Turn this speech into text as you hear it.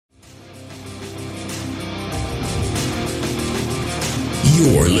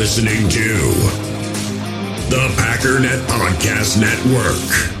You're listening to the Packernet Podcast Network.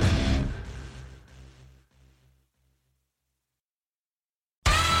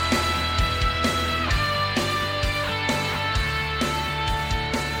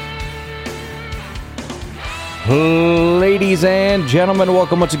 Ladies and gentlemen,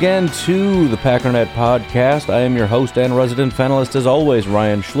 welcome once again to the Packernet Podcast. I am your host and resident panelist, as always,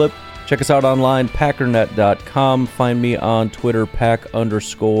 Ryan Schlip. Check us out online, packernet.com. Find me on Twitter,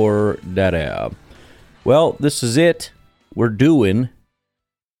 pack_data. Well, this is it. We're doing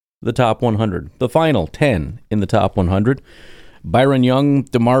the top 100, the final 10 in the top 100. Byron Young,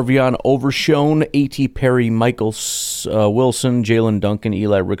 DeMarvion Overshown, A.T. Perry, Michael Wilson, Jalen Duncan,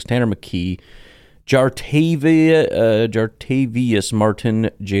 Eli Ricks, Tanner McKee, Jartavius Martin,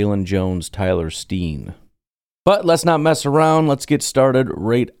 Jalen Jones, Tyler Steen. But let's not mess around. Let's get started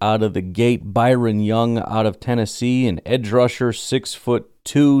right out of the gate. Byron Young out of Tennessee, an edge rusher,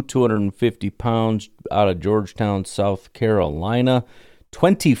 6'2", 250 pounds, out of Georgetown, South Carolina,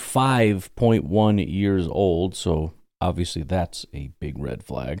 25.1 years old, so obviously that's a big red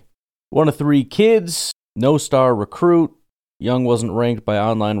flag. One of three kids, no star recruit. Young wasn't ranked by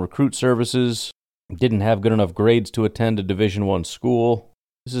online recruit services. Didn't have good enough grades to attend a Division I school.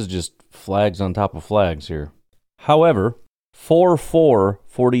 This is just flags on top of flags here. However, 4.4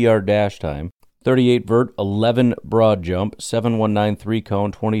 40-yard dash time, 38 vert, 11 broad jump, 7.19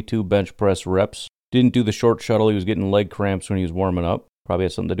 3-cone, 22 bench press reps. Didn't do the short shuttle. He was getting leg cramps when he was warming up. Probably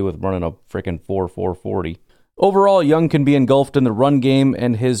had something to do with running a freaking 4.4 40. Overall, Young can be engulfed in the run game,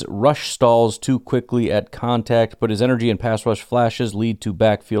 and his rush stalls too quickly at contact, but his energy and pass rush flashes lead to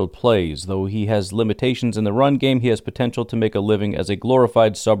backfield plays. Though he has limitations in the run game, he has potential to make a living as a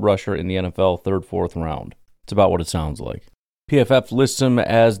glorified sub-rusher in the NFL 3rd, 4th round. It's about what it sounds like. PFF lists him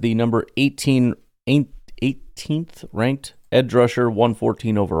as the number 18th ranked edge rusher,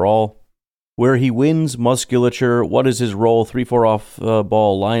 114 overall. Where he wins, musculature, what is his role, 3-4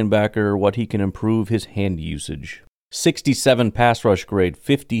 off-ball linebacker, what he can improve, his hand usage. 67 pass rush grade,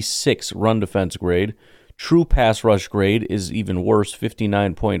 56 run defense grade. True pass rush grade is even worse,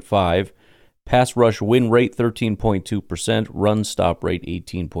 59.5. Pass rush win rate, 13.2%. Run stop rate,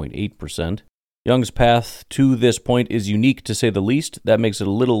 18.8%. Young's path to this point is unique, to say the least. That makes it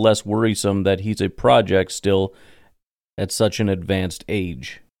a little less worrisome that he's a project still at such an advanced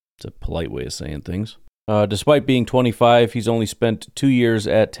age. It's a polite way of saying things. Despite being 25, he's only spent 2 years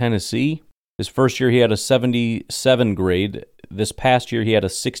at Tennessee. His first year, he had a 77 grade. This past year, he had a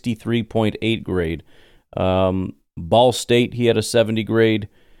 63.8 grade. Ball State, he had a 70 grade.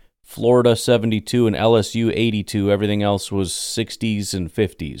 Florida, 72, and LSU, 82. Everything else was 60s and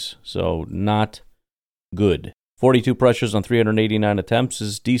 50s, so not good. 42 pressures on 389 attempts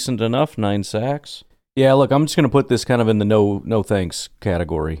is decent enough, 9 sacks. Yeah, look, I'm just going to put this kind of in the no thanks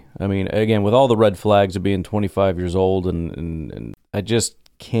category. I mean, again, with all the red flags of being 25 years old, and I just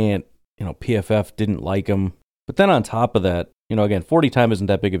can't, PFF didn't like him. But then on top of that, again, 40 time isn't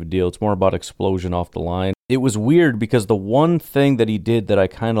that big of a deal. It's more about explosion off the line. It was weird because the one thing that he did that I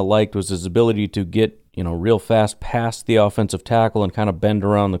kind of liked was his ability to get, real fast past the offensive tackle and kind of bend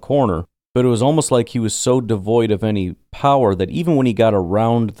around the corner. But it was almost like he was so devoid of any power that even when he got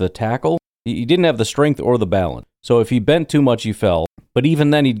around the tackle, he didn't have the strength or the balance. So if he bent too much, he fell. But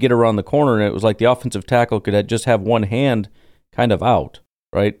even then, he'd get around the corner, and it was like the offensive tackle could just have one hand kind of out,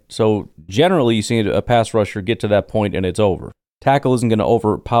 right? So generally, you see a pass rusher get to that point, and it's over. Tackle isn't going to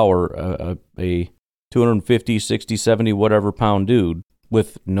overpower a 250, 60, 70, whatever pound dude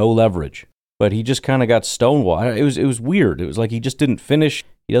with no leverage. But he just kind of got stonewalled. It was weird. It was like he just didn't finish.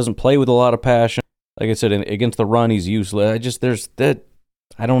 He doesn't play with a lot of passion. Like I said, against the run, he's useless.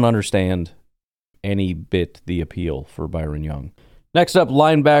 I don't understand any bit the appeal for Byron Young. Next up,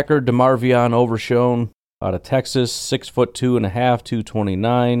 linebacker DeMarvion Overshown out of Texas, 6'2.5",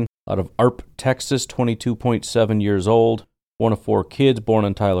 229. Out of Arp, Texas, 22.7 years old. One of 4 kids, born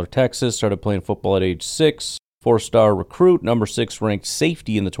in Tyler, Texas. Started playing football at age 6. 4-star recruit, number 6 ranked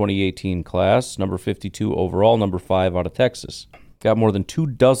safety in the 2018 class. Number 52 overall, number 5 out of Texas. Got more than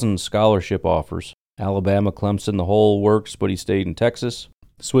 24 scholarship offers. Alabama, Clemson, the whole works, but he stayed in Texas.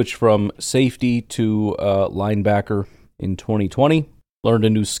 Switched from safety to linebacker in 2020. Learned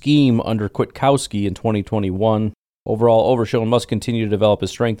a new scheme under Kwiatkowski in 2021. Overall, Overshown must continue to develop his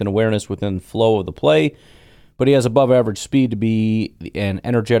strength and awareness within the flow of the play, but he has above-average speed to be an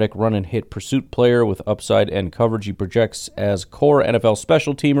energetic run-and-hit pursuit player with upside and coverage. He projects as core NFL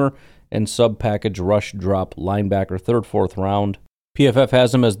special teamer and sub-package rush drop linebacker, 3rd, 4th round. PFF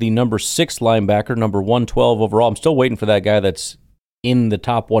has him as the number 6 linebacker, number 112 overall. I'm still waiting for that guy that's in the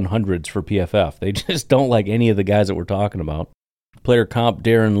top 100s for PFF. They just don't like any of the guys that we're talking about. Player comp,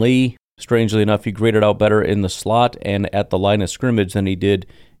 Darren Lee. Strangely enough, he graded out better in the slot and at the line of scrimmage than he did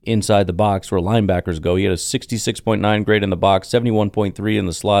inside the box where linebackers go. He had a 66.9 grade in the box, 71.3 in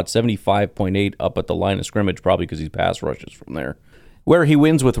the slot, 75.8 up at the line of scrimmage, probably because he pass rushes from there. Where he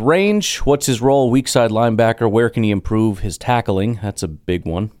wins with range, what's his role? Weak side linebacker, where can he improve his tackling? That's a big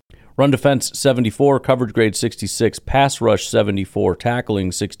one. Run defense, 74, coverage grade 66, pass rush 74,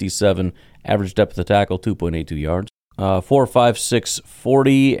 tackling 67, average depth of tackle 2.82 yards. 4.56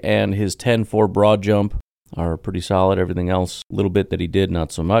 40 and his 10.4 broad jump are pretty solid. Everything else, a little bit that he did,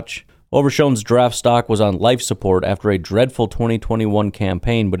 not so much. Overshown's draft stock was on life support after a dreadful 2021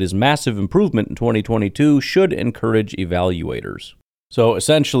 campaign, but his massive improvement in 2022 should encourage evaluators. So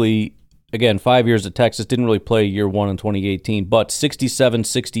essentially, again, 5 years at Texas, didn't really play year one in 2018, but 67,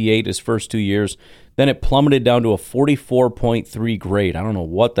 68 his first 2 years. Then it plummeted down to a 44.3 grade. I don't know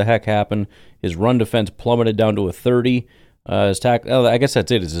what the heck happened. His run defense plummeted down to a 30. I guess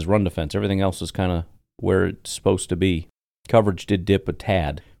that's it, is his run defense. Everything else is kind of where it's supposed to be. Coverage did dip a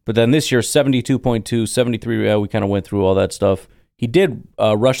tad. But then this year, 72.2, 73, we kind of went through all that stuff. He did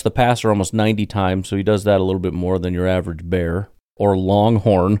rush the passer almost 90 times, so he does that a little bit more than your average Bear or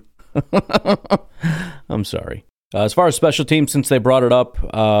Longhorn. I'm sorry. As far as special teams, since they brought it up,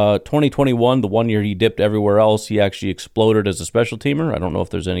 2021, the 1 year he dipped everywhere else, he actually exploded as a special teamer. I don't know if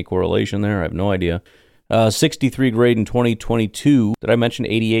there's any correlation there. I have no idea. 63 grade in 2022. Did I mention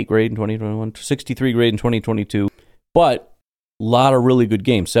 88 grade in 2021? 63 grade in 2022. But a lot of really good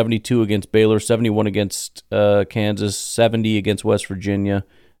games. 72 against Baylor, 71 against Kansas, 70 against West Virginia,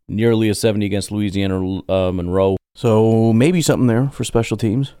 nearly a 70 against Louisiana Monroe. So maybe something there for special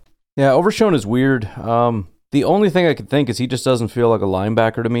teams. Yeah, Overshown is weird. The only thing I could think is he just doesn't feel like a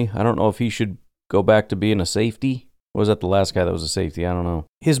linebacker to me. I don't know if he should go back to being a safety. Or was that the last guy that was a safety? I don't know.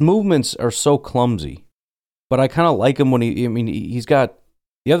 His movements are so clumsy. But I kind of like him when he's got...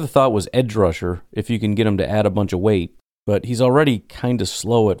 The other thought was edge rusher, if you can get him to add a bunch of weight. But he's already kind of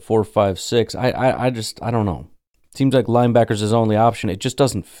slow at 4.56. I don't know. Seems like linebacker's his only option. It just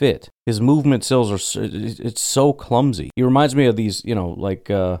doesn't fit. His movement skills it's so clumsy. He reminds me of these, like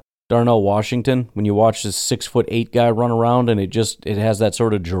Darnell Washington. When you watch this 6'8" guy run around and it has that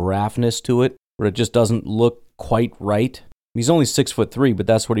sort of giraffeness to it, where it just doesn't look quite right. He's only 6'3", but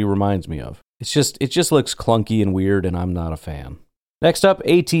that's what he reminds me of. It just looks clunky and weird, and I'm not a fan. Next up,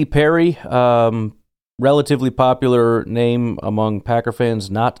 A.T. Perry. Relatively popular name among Packer fans,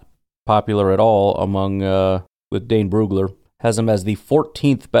 not popular at all with Dane Brugler. Has him as the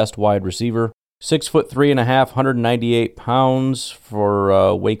 14th best wide receiver. 6'3.5", 198 pounds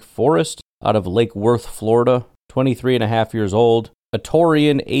for Wake Forest out of Lake Worth, Florida. 23.5 years old.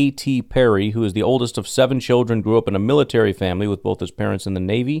 Atorian A.T. Perry, who is the oldest of 7 children, grew up in a military family with both his parents in the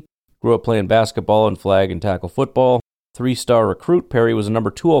Navy. Grew up playing basketball and flag and tackle football. 3-star recruit. Perry was a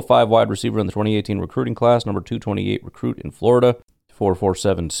number 205 wide receiver in the 2018 recruiting class, number 228 recruit in Florida.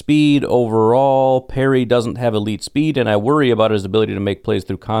 4.47 speed. Overall, Perry doesn't have elite speed, and I worry about his ability to make plays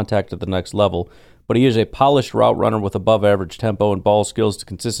through contact at the next level. But he is a polished route runner with above-average tempo and ball skills to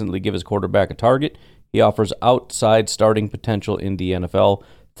consistently give his quarterback a target. He offers outside starting potential in the NFL.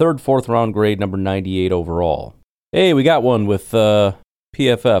 3rd, 4th round grade, number 98 overall. Hey, we got one with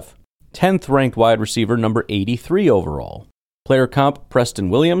PFF. 10th ranked wide receiver, number 83 overall. Player comp, Preston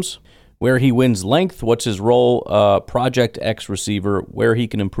Williams. Where he wins length, what's his role? Project X receiver, where he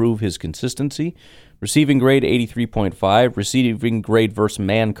can improve his consistency. Receiving grade, 83.5. Receiving grade versus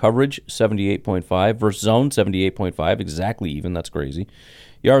man coverage, 78.5. Versus zone, 78.5. Exactly even, that's crazy.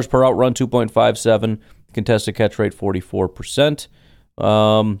 Yards per out run, 2.57. Contested catch rate, 44%.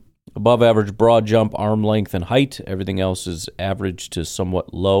 Above average broad jump, arm length, and height. Everything else is average to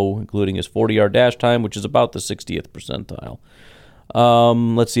somewhat low, including his 40-yard dash time, which is about the 60th percentile.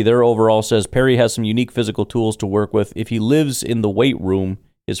 Let's see, their overall says Perry has some unique physical tools to work with. If he lives in the weight room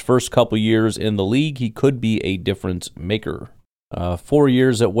his first couple years in the league, he could be a difference maker. 4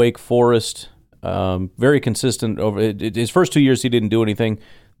 years at Wake Forest, very consistent. His first 2 years he didn't do anything.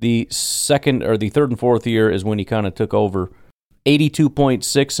 The second or the third and fourth year is when he kind of took over.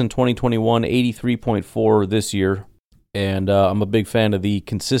 82.6 in 2021, 83.4 this year. And I'm a big fan of the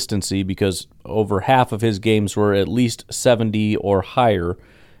consistency because over half of his games were at least 70 or higher.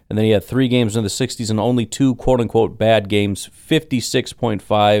 And then he had 3 games in the 60s and only 2 quote-unquote bad games.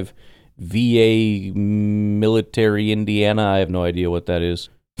 56.5 VA Military Indiana. I have no idea what that is.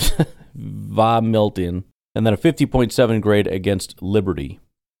 Va Milton. And then a 50.7 grade against Liberty.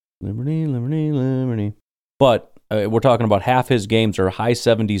 Liberty. But we're talking about half his games are high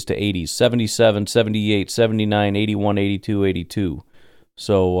 70s to 80s. 77, 78, 79, 81, 82, 82.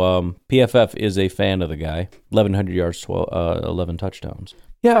 So PFF is a fan of the guy. 1,100 yards, 11 touchdowns.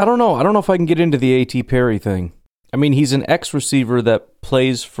 Yeah, I don't know. I don't know if I can get into the A.T. Perry thing. I mean, he's an ex-receiver that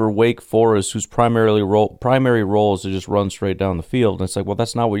plays for Wake Forest, whose primary role is to just run straight down the field. And it's like, well,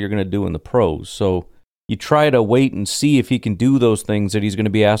 that's not what you're going to do in the pros. So you try to wait and see if he can do those things that he's going to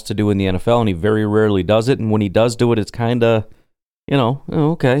be asked to do in the NFL, and he very rarely does it. And when he does do it, it's kind of,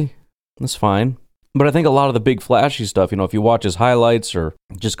 okay, that's fine. But I think a lot of the big flashy stuff, if you watch his highlights or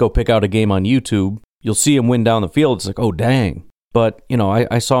just go pick out a game on YouTube, you'll see him win down the field. It's like, oh, dang. But,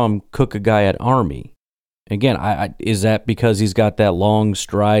 I saw him cook a guy at Army. Again, is that because he's got that long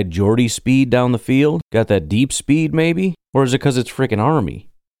stride Jordy speed down the field? Got that deep speed maybe? Or is it because it's freaking Army?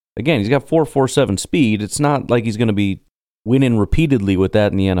 Again, he's got 4.47 speed. It's not like he's going to be winning repeatedly with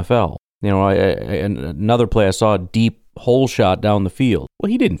that in the NFL. Another play I saw, a deep hole shot down the field. Well,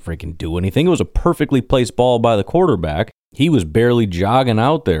 he didn't freaking do anything. It was a perfectly placed ball by the quarterback. He was barely jogging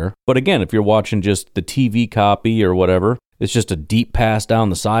out there. But again, if you're watching just the TV copy or whatever, it's just a deep pass down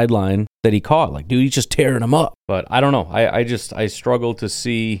the sideline that he caught. Like, dude, he's just tearing him up. But I don't know. I struggle to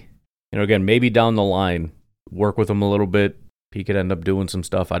see, again, maybe down the line, work with him a little bit. He could end up doing some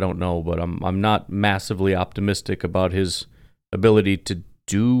stuff. I don't know. But I'm not massively optimistic about his ability to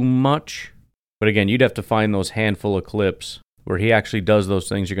do much. But again, you'd have to find those handful of clips where he actually does those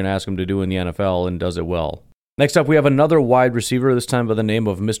things you're going to ask him to do in the NFL and does it well. Next up, we have another wide receiver, this time by the name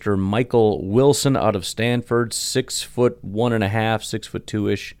of Mr. Michael Wilson out of Stanford, 6'1.5",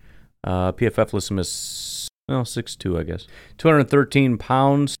 6'2"-ish. PFF lists him as 6'2", I guess. 213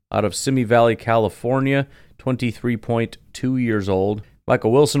 pounds out of Simi Valley, California, 23.2 years old.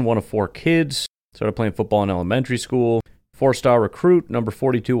 Michael Wilson, one of 4 kids, started playing football in elementary school. 4-star recruit, number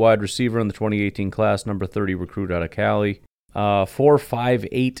 42 wide receiver in the 2018 class, number 30 recruit out of Cali.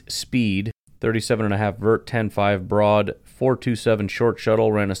 4.58 speed, 37.5 vert, 10.5 broad, 4.27 short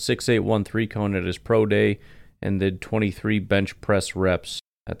shuttle, ran a 6.813 cone at his pro day, and did 23 bench press reps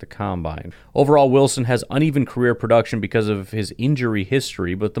at the combine. Overall, Wilson has uneven career production because of his injury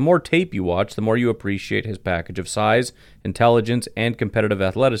history, but the more tape you watch, the more you appreciate his package of size, intelligence, and competitive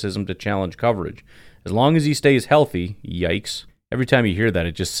athleticism to challenge coverage. As long as he stays healthy, yikes. Every time you hear that,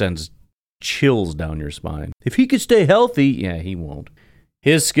 it just sends chills down your spine. If he could stay healthy, yeah, he won't.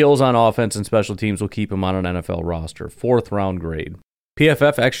 His skills on offense and special teams will keep him on an NFL roster. 4th round grade.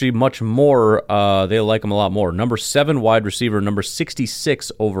 PFF actually much more, they like him a lot more. Number 7 wide receiver, number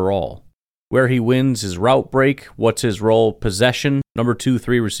 66 overall. Where he wins his route break, what's his role? Possession, number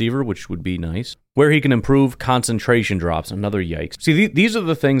 2-3 receiver, which would be nice. Where he can improve, concentration drops, another yikes. See, these are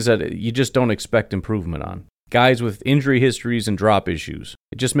the things that you just don't expect improvement on. Guys with injury histories and drop issues.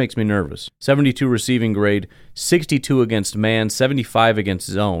 It just makes me nervous. 72 receiving grade, 62 against man, 75 against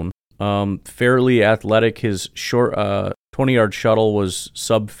zone. Fairly athletic. His short 20-yard shuttle was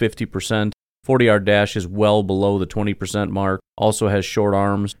sub 50%. 40-yard dash is well below the 20% mark. Also has short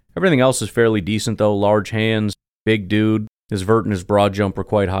arms. Everything else is fairly decent, though. Large hands, big dude. His vert and his broad jump are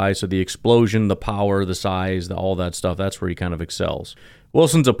quite high, so the explosion, the power, the size, all that stuff, that's where he kind of excels.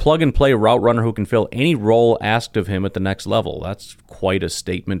 Wilson's a plug-and-play route runner who can fill any role asked of him at the next level. That's quite a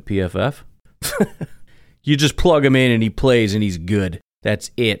statement, PFF. You just plug him in and he plays and he's good. That's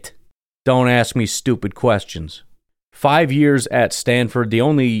it. Don't ask me stupid questions. 5 years at Stanford. The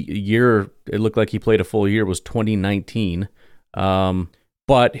only year it looked like he played a full year was 2019.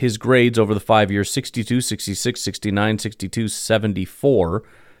 But his grades over the 5 years, 62, 66, 69, 62, 74.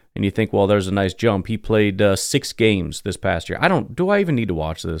 And you think, well, there's a nice jump. He played 6 games this past year. Do I even need to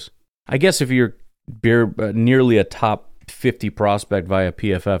watch this? I guess if you're nearly a top 50 prospect via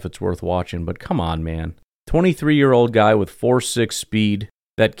PFF, it's worth watching. But come on, man. 23-year-old guy with 4.6 speed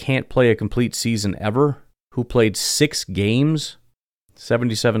that can't play a complete season ever, who played 6 games.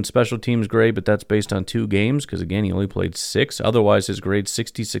 77 special teams grade, but that's based on 2 games because, again, he only played 6. Otherwise, his grades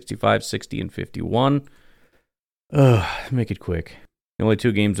 60, 65, 60, and 51. Make it quick. The only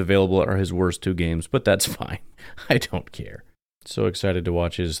 2 games available are his worst 2 games, but that's fine. I don't care. So excited to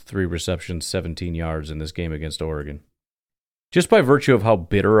watch his 3 receptions, 17 yards in this game against Oregon. Just by virtue of how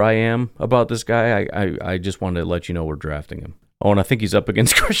bitter I am about this guy, I just wanted to let you know we're drafting him. Oh, and I think he's up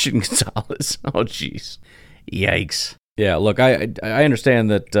against Christian Gonzalez. Oh, jeez. Yikes. Yeah, look, I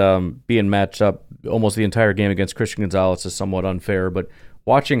understand that being matched up almost the entire game against Christian Gonzalez is somewhat unfair, but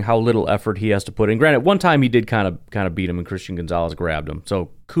watching how little effort he has to put in. Granted, one time he did kind of beat him and Christian Gonzalez grabbed him,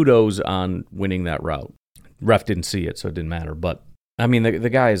 so kudos on winning that route. Ref didn't see it, so it didn't matter, but I mean, the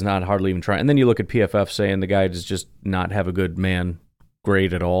guy is not hardly even trying. And then you look at PFF saying the guy does just not have a good man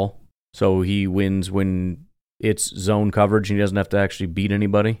grade at all, so he wins when it's zone coverage and he doesn't have to actually beat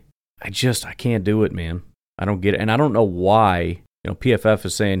anybody. I can't do it, man. I don't get it. And I don't know why PFF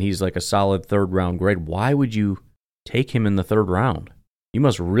is saying he's like a solid third-round grade. Why would you take him in the third round? You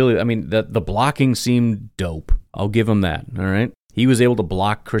must really, the blocking seemed dope. I'll give him that, all right? He was able to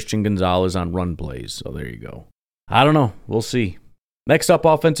block Christian Gonzalez on run plays, so there you go. I don't know. We'll see. Next up,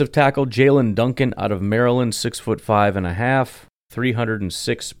 offensive tackle Jaelyn Duncan out of Maryland, 6'5.5",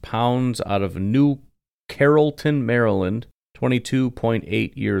 306 pounds, out of New Carrollton, Maryland,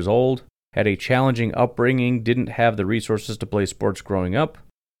 22.8 years old. Had a challenging upbringing, didn't have the resources to play sports growing up.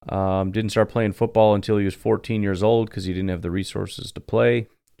 Didn't start playing football until he was 14 years old because he didn't have the resources to play.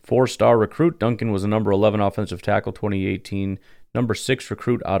 4-star recruit. Duncan was a number 11 offensive tackle 2018, number 6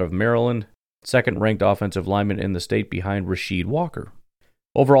 recruit out of Maryland, second-ranked offensive lineman in the state behind Rasheed Walker.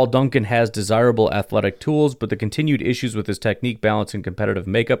 Overall, Duncan has desirable athletic tools, but the continued issues with his technique, balance, and competitive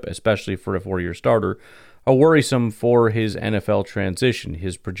makeup, especially for a 4-year starter, are worrisome for his NFL transition.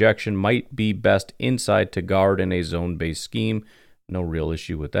 His projection might be best inside to guard in a zone-based scheme. No real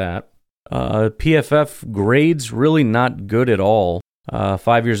issue with that. PFF grades, really not good at all.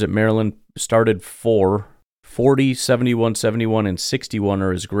 5 years at Maryland, started 4. 40, 71, 71, and 61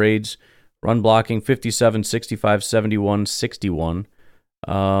 are his grades. Run blocking, 57, 65, 71, 61.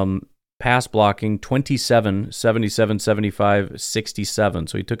 Pass blocking, 27, 77, 75, 67.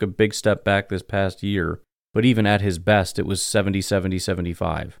 So he took a big step back this past year. But even at his best, it was 70, 70,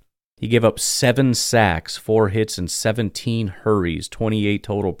 75. He gave up 7 sacks, 4 hits, and 17 hurries, 28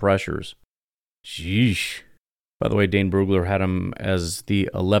 total pressures. Sheesh. By the way, Dane Brugler had him as the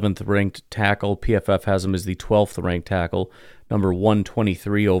 11th ranked tackle. PFF has him as the 12th ranked tackle, number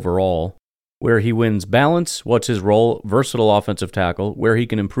 123 overall. Where he wins balance, what's his role? Versatile offensive tackle, where he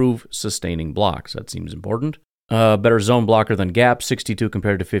can improve sustaining blocks. That seems important. Better zone blocker than gap, 62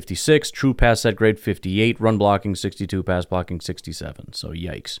 compared to 56. True pass set grade, 58. Run blocking, 62. Pass blocking, 67. So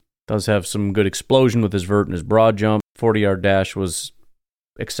yikes. Does have some good explosion with his vert and his broad jump. 40-yard dash was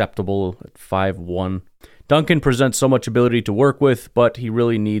acceptable at 5'1". Duncan presents so much ability to work with, but he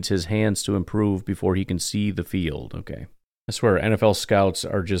really needs his hands to improve before he can see the field. Okay. I swear, NFL scouts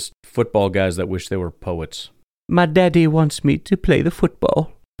are just football guys that wish they were poets. My daddy wants me to play the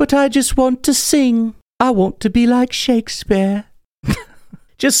football, but I just want to sing. I want to be like Shakespeare.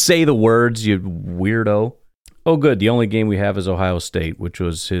 Just say the words, you weirdo. Oh, good. The only game we have is Ohio State, which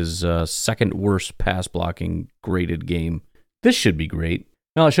was his second worst pass blocking graded game. This should be great.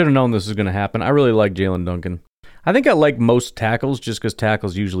 Well, I should have known this was going to happen. I really like Jaelyn Duncan. I think I like most tackles just because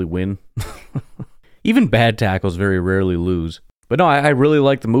tackles usually win. Even bad tackles very rarely lose. But no, I really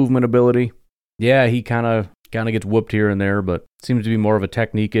like the movement ability. Yeah, he kind of gets whooped here and there, but it seems to be more of a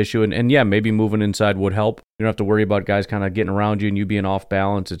technique issue. And yeah, maybe moving inside would help. You don't have to worry about guys kind of getting around you and you being off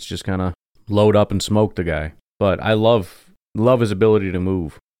balance. It's just kind of load up and smoke the guy. But I love his ability to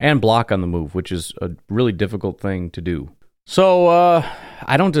move and block on the move, which is a really difficult thing to do. So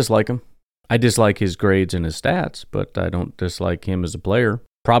I don't dislike him. I dislike his grades and his stats, but I don't dislike him as a player.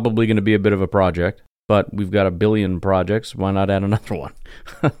 Probably going to be a bit of a project, but we've got a billion projects. Why not add another one?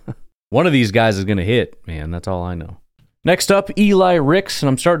 One of these guys is going to hit, man. That's all I know. Next up, Eli Ricks, and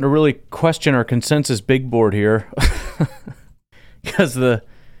I'm starting to really question our consensus big board here because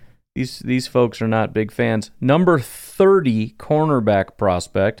these folks are not big fans. Number 30 cornerback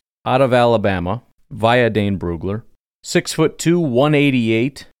prospect out of Alabama via Dane Brugler. 6'2",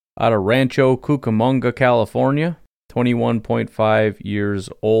 188, out of Rancho Cucamonga, California. 21.5 years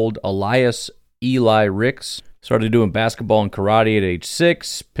old. Elias Eli Ricks. Started doing basketball and karate at age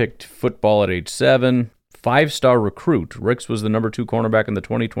 6. Picked football at age 7. 5-star recruit. Ricks was the number 2 cornerback in the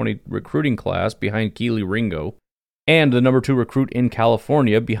 2020 recruiting class behind Keely Ringo. And the number 2 recruit in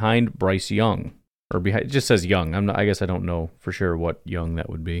California behind Bryce Young. It just says Young. I guess I don't know for sure what Young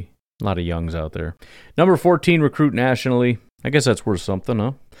that would be. A lot of Youngs out there. Number 14 recruit nationally. I guess that's worth something,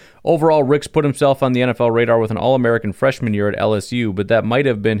 huh? Overall, Ricks put himself on the NFL radar with an All-American freshman year at LSU, but that might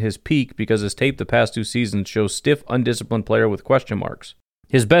have been his peak because his tape the past 2 seasons shows stiff, undisciplined player with question marks.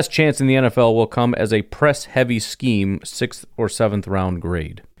 His best chance in the NFL will come as a press-heavy scheme, 6th or 7th round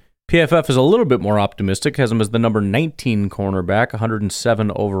grade. PFF is a little bit more optimistic, has him as the number 19 cornerback,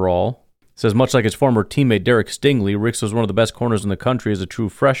 107 overall. Says, much like his former teammate Derek Stingley, Ricks was one of the best corners in the country as a true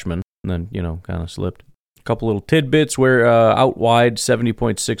freshman, and then, kind of slipped. A couple little tidbits where out wide,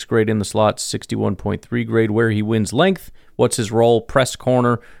 70.6 grade in the slot, 61.3 grade. Where he wins length, what's his role? Press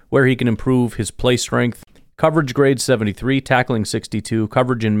corner, where he can improve his play strength. Coverage grade, 73. Tackling, 62.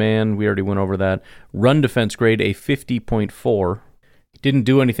 Coverage in man, we already went over that. Run defense grade, a 50.4. He didn't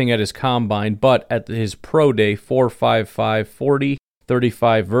do anything at his combine, but at his pro day, 4.55 40,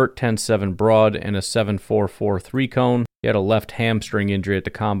 35 vert, 10.7 broad, and a 7.44 3-cone. He had a left hamstring injury at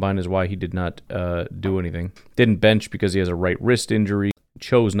the combine is why he did not do anything. Didn't bench because he has a right wrist injury.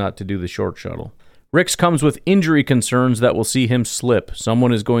 Chose not to do the short shuttle. Ricks comes with injury concerns that will see him slip.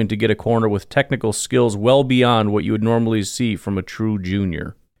 Someone is going to get a corner with technical skills well beyond what you would normally see from a true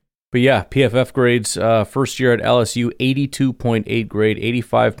junior. But yeah, PFF grades, first year at LSU, 82.8 grade,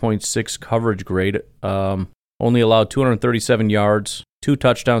 85.6 coverage grade. Only allowed 237 yards, 2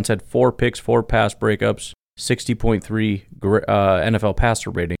 touchdowns, had 4 picks, 4 pass breakups, 60.3 NFL passer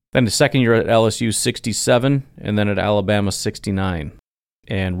rating. Then the second year at LSU, 67, and then at Alabama, 69.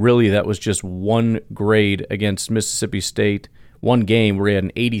 And really, that was just one grade against Mississippi State, one game where he had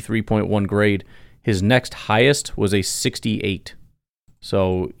an 83.1 grade. His next highest was a 68.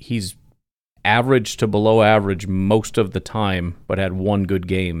 So he's average to below average most of the time, but had one good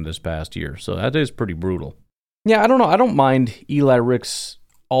game this past year. So that is pretty brutal. Yeah, I don't know. I don't mind Eli Ricks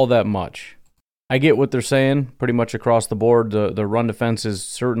all that much. I get what they're saying pretty much across the board. The run defense is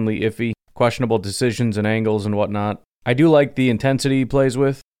certainly iffy. Questionable decisions and angles and whatnot. I do like the intensity he plays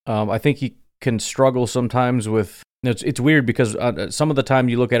with. I think he can struggle sometimes with... It's weird because some of the time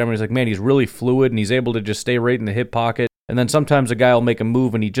you look at him and he's like, man, he's really fluid and he's able to just stay right in the hip pocket. And then sometimes a guy will make a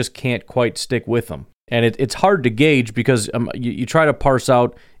move and he just can't quite stick with them. And it's hard to gauge because you try to parse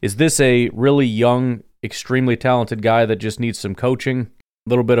out, is this a really young, extremely talented guy that just needs some coaching, a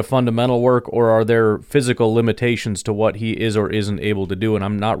little bit of fundamental work, or are there physical limitations to what he is or isn't able to do? And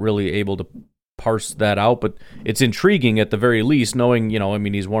I'm not really able to parse that out, but it's intriguing at the very least, knowing,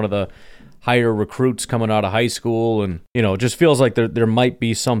 he's one of the higher recruits coming out of high school, and, it just feels like there might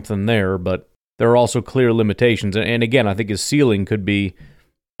be something there, but there are also clear limitations. And again, I think his ceiling could be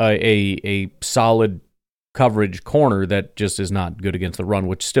a solid coverage corner that just is not good against the run,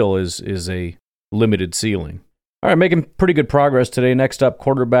 which still is a limited ceiling. All right, making pretty good progress today. Next up,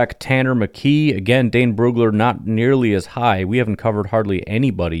 quarterback Tanner McKee. Again, Dane Brugler not nearly as high. We haven't covered hardly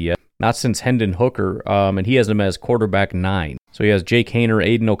anybody yet, not since Hendon Hooker, and he has him as quarterback 9. So he has Jake Haener,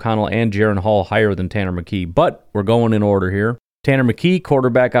 Aiden O'Connell, and Jaron Hall higher than Tanner McKee, but we're going in order here. Tanner McKee,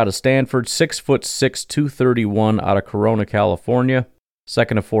 quarterback out of Stanford, 6'6", 231 out of Corona, California.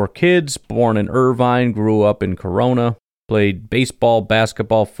 Second of 4 kids, born in Irvine, grew up in Corona, played baseball,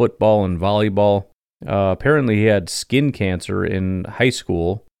 basketball, football, and volleyball. Apparently he had skin cancer in high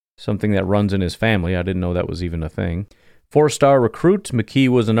school, something that runs in his family. I didn't know that was even a thing. 4-star recruit, McKee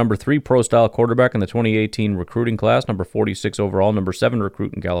was a number 3 pro-style quarterback in the 2018 recruiting class, number 46 overall, number 7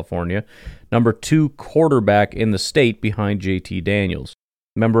 recruit in California, number 2 quarterback in the state behind JT Daniels.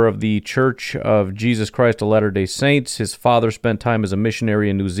 Member of the Church of Jesus Christ of Latter-day Saints, his father spent time as a missionary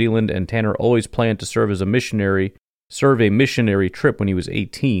in New Zealand, and Tanner always planned to serve a missionary trip when he was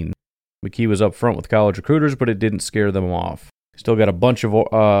 18. McKee was up front with college recruiters, but it didn't scare them off. Still got a bunch of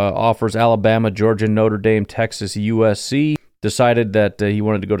offers: Alabama, Georgia, Notre Dame, Texas, USC. Decided that he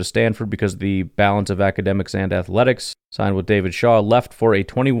wanted to go to Stanford because of the balance of academics and athletics. Signed with David Shaw. Left for a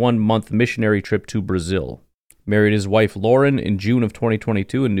 21-month missionary trip to Brazil. Married his wife Lauren in June of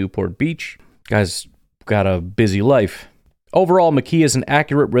 2022 in Newport Beach. Guy's got a busy life. Overall, McKee is an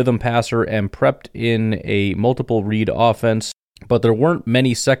accurate rhythm passer and prepped in a multiple read offense, but there weren't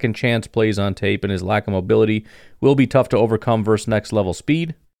many second chance plays on tape, and his lack of mobility will be tough to overcome versus next level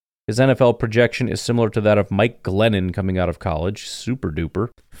speed. His NFL projection is similar to that of Mike Glennon coming out of college, super duper.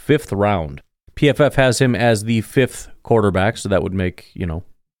 5th round. PFF has him as the 5th quarterback, so that would make,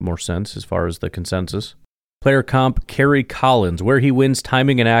 more sense as far as the consensus. Player comp, Kerry Collins. Where he wins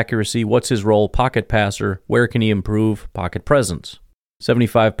timing and accuracy. What's his role? Pocket passer. Where can he improve? Pocket presence.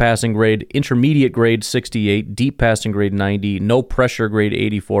 75 passing grade, intermediate grade 68, deep passing grade 90, no pressure grade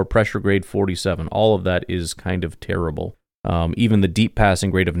 84, pressure grade 47. All of that is kind of terrible. Even the deep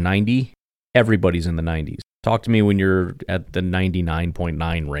passing grade of 90, everybody's in the 90s. Talk to me when you're at the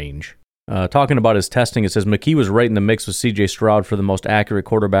 99.9 range. Talking about his testing, it says McKee was right in the mix with C.J. Stroud for the most accurate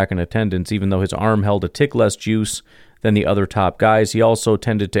quarterback in attendance, even though his arm held a tick less juice than the other top guys. He also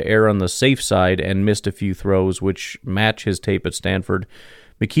tended to err on the safe side and missed a few throws, which match his tape at Stanford.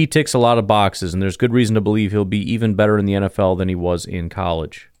 McKee ticks a lot of boxes, and there's good reason to believe he'll be even better in the NFL than he was in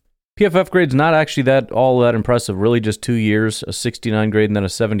college. PFF grade's not actually all that impressive, really just 2 years, a 69 grade and then a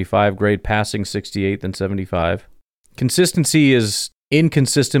 75 grade, passing 68 then 75. Consistency is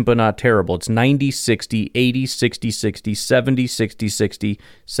inconsistent but not terrible. It's 90-60, 80-60-60, 70-60-60,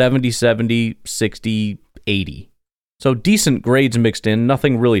 70-70, 60-80. So decent grades mixed in,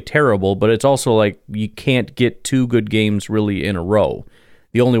 nothing really terrible, but it's also like you can't get 2 good games really in a row.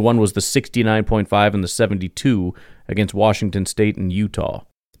 The only one was the 69.5 and the 72 against Washington State and Utah.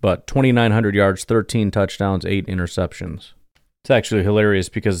 But 2,900 yards, 13 touchdowns, 8 interceptions. It's actually hilarious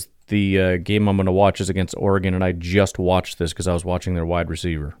because the game I'm going to watch is against Oregon, and I just watched this because I was watching their wide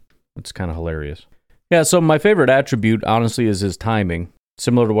receiver. It's kind of hilarious. Yeah, so my favorite attribute, honestly, is his timing.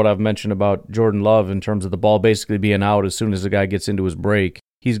 Similar to what I've mentioned about Jordan Love in terms of the ball basically being out as soon as the guy gets into his break.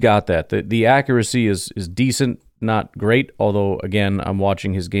 He's got that. The accuracy is decent, not great, although, again, I'm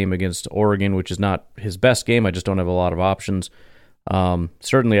watching his game against Oregon, which is not his best game. I just don't have a lot of options.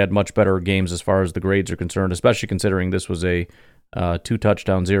 Certainly had much better games as far as the grades are concerned, especially considering this was a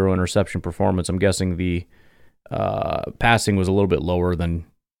 2-touchdown, 0-interception performance. I'm guessing the passing was a little bit lower than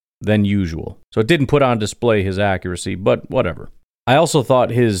usual. So it didn't put on display his accuracy, but whatever. I also thought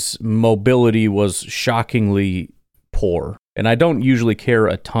his mobility was shockingly poor. And I don't usually care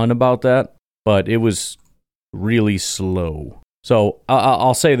a ton about that, but it was really slow. So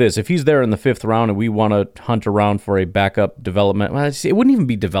I'll say this. If he's there in the 5th round and we want to hunt around for a backup development, well, it wouldn't even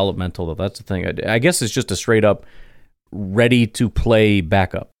be developmental, though. That's the thing. I guess it's just a straight-up ready-to-play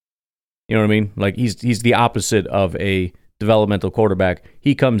backup. You know what I mean? Like, he's the opposite of a developmental quarterback.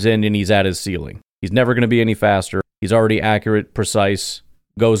 He comes in and he's at his ceiling. He's never going to be any faster. He's already accurate, precise,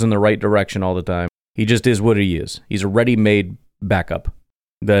 goes in the right direction all the time. He just is what he is. He's a ready-made backup.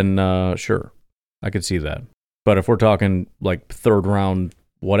 Then, sure, I could see that. But if we're talking like 3rd round,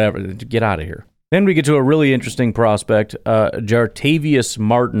 whatever, get out of here. Then we get to a really interesting prospect, Jartavius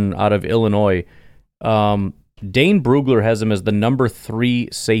Martin out of Illinois. Dane Brugler has him as the number 3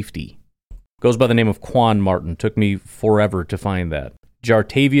 safety. Goes by the name of Quan Martin. Took me forever to find that.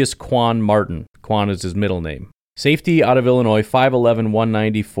 Jartavius Quan Martin. Quan is his middle name. Safety out of Illinois, 5'11",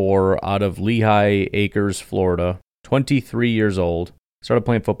 194, out of Lehigh Acres, Florida. 23 years old. Started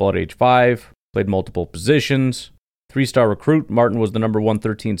playing football at age 5. Played multiple positions. 3-star recruit. Martin was the number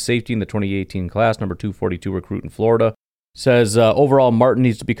 113 safety in the 2018 class, number 242 recruit in Florida. Says, overall, Martin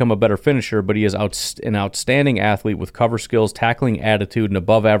needs to become a better finisher, but he is an outstanding athlete with cover skills, tackling attitude, and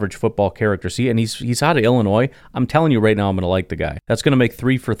above-average football character. See, and he's out of Illinois. I'm telling you right now I'm going to like the guy. That's going to make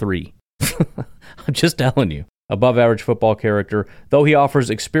 3 for 3. I'm just telling you. Above-average football character. Though he offers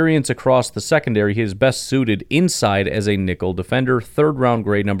experience across the secondary, he is best suited inside as a nickel defender, 3rd-round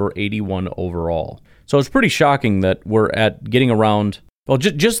grade, number 81 overall. So it's pretty shocking that we're at getting around... Well,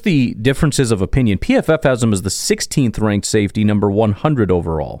 just the differences of opinion. PFF has him as the 16th ranked safety, number 100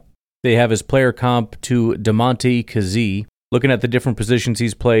 overall. They have his player comp to Damontae Kazee. Looking at the different positions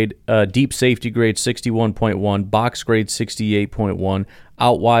he's played, deep safety grade 61.1, box grade 68.1,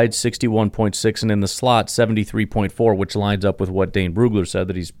 out wide 61.6, and in the slot 73.4, which lines up with what Dane Brugler said,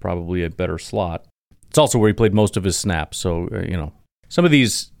 that he's probably a better slot. It's also where he played most of his snaps, so, some of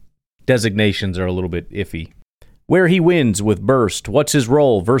these designations are a little bit iffy. Where he wins with burst. What's his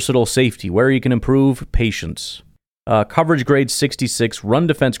role? Versatile safety. Where he can improve? Patience. Coverage grade 66. Run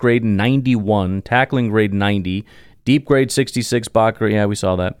defense grade 91. Tackling grade 90. Deep grade 66. Box grade, yeah, we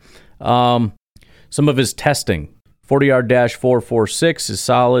saw that. Some of his testing. 40-yard dash 4.46 is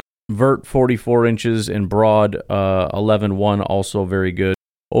solid. Vert 44 inches and broad 11.1, also very good.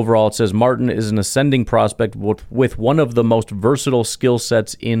 Overall, it says Martin is an ascending prospect with one of the most versatile skill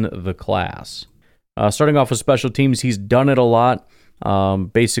sets in the class. Starting off with special teams, he's done it a lot.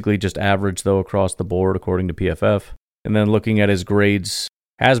 Basically just average, though, across the board, according to PFF. And then looking at his grades,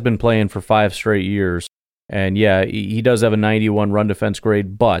 has been playing for 5 straight years. And yeah, he does have a 91 run defense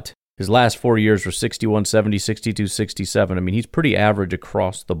grade, but his last 4 years were 61, 70, 62, 67. I mean, he's pretty average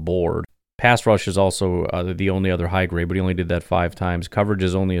across the board. Pass rush is also the only other high grade, but he only did that 5 times. Coverage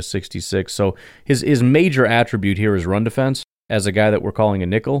is only a 66. So his major attribute here is run defense as a guy that we're calling a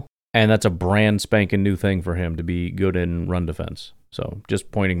nickel. And that's a brand spanking new thing for him to be good in run defense. So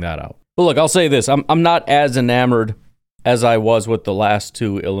just pointing that out. But look, I'll say this. I'm not as enamored as I was with the last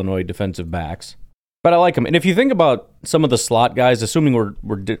 2 Illinois defensive backs. But I like him. And if you think about some of the slot guys, assuming we're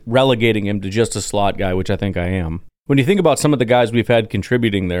relegating him to just a slot guy, which I think I am. When you think about some of the guys we've had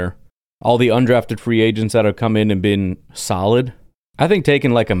contributing there, all the undrafted free agents that have come in and been solid, I think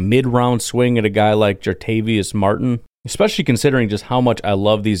taking like a mid-round swing at a guy like Jartavius Martin, especially considering just how much I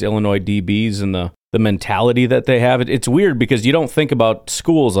love these Illinois DBs and the mentality that they have. It's weird because you don't think about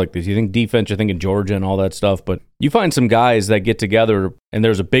schools like this. You think defense, you're thinking Georgia and all that stuff, but you find some guys that get together and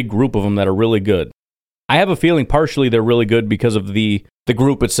there's a big group of them that are really good. I have a feeling partially they're really good because of the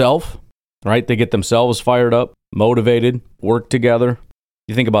group itself, right? They get themselves fired up, motivated, work together.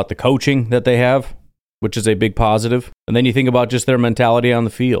 You think about the coaching that they have, which is a big positive. And then you think about just their mentality on the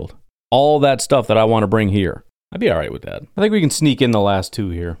field. All that stuff that I want to bring here. I'd be all right with that. I think we can sneak in the last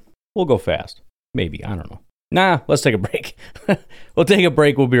 2 here. We'll go fast. Maybe. I don't know. Nah, let's take a break. We'll take a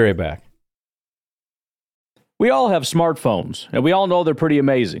break. We'll be right back. We all have smartphones, and we all know they're pretty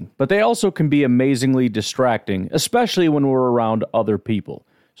amazing, but they also can be amazingly distracting, especially when we're around other people.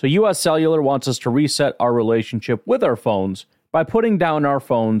 So US Cellular wants us to reset our relationship with our phones by putting down our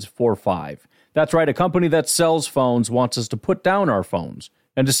phones for $5. That's right, a company that sells phones wants us to put down our phones.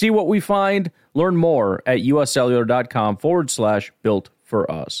 And to see what we find, learn more at uscellular.com/built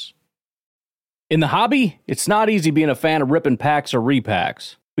for us. In the hobby, it's not easy being a fan of ripping packs or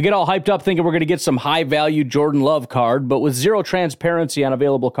repacks. We get all hyped up thinking we're going to get some high-value Jordan Love card, but with zero transparency on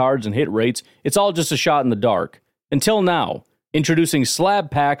available cards and hit rates, it's all just a shot in the dark. Until now. Introducing slab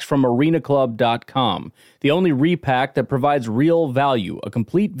packs from arenaclub.com, the only repack that provides real value, a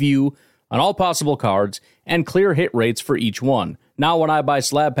complete view on all possible cards, and clear hit rates for each one. Now when I buy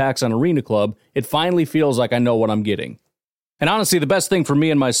slab packs on Arena Club, it finally feels like I know what I'm getting. And honestly, the best thing for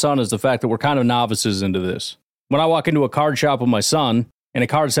me and my son is the fact that we're kind of novices into this. When I walk into a card shop with my son, and a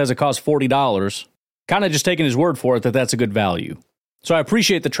card says it costs $40, kind of just taking his word for it that that's a good value. So I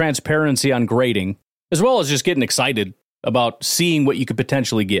appreciate the transparency on grading, as well as just getting excited about seeing what you could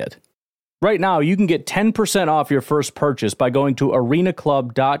potentially get. Right now, you can get 10% off your first purchase by going to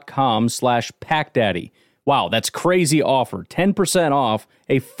arenaclub.com/packdaddy. Wow, that's crazy offer. 10% off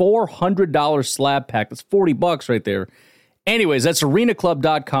a $400 slab pack. That's $40 right there. Anyways, that's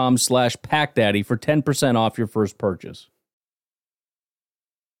arenaclub.com/packdaddy for 10% off your first purchase.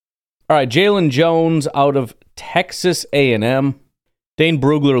 All right, Jalen Jones out of Texas A&M. Dane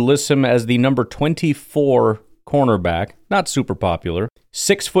Brugler lists him as the number 24 cornerback, not super popular.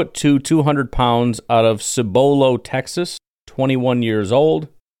 6'2", 200 pounds, out of Cibolo, Texas, 21 years old.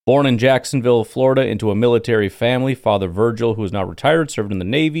 Born in Jacksonville, Florida, into a military family. Father Virgil, who is now retired, served in the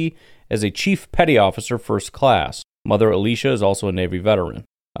Navy as a chief petty officer, first class. Mother Alicia is also a Navy veteran.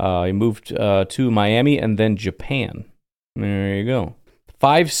 He moved to Miami and then Japan. There you go.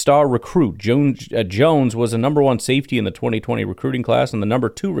 5-star recruit. Jones was the number 1 safety in the 2020 recruiting class and the number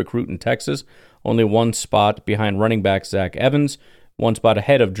 2 recruit in Texas, only 1 spot behind running back Zach Evans, 1 spot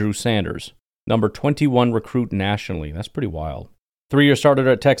ahead of Drew Sanders. Number 21 recruit nationally. That's pretty wild. 3-year starter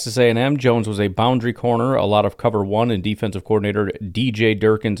at Texas A&M, Jones was a boundary corner, a lot of cover 1 and defensive coordinator DJ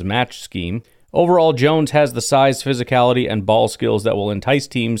Durkin's match scheme. Overall, Jones has the size, physicality, and ball skills that will entice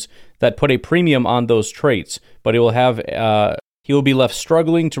teams that put a premium on those traits, but he will be left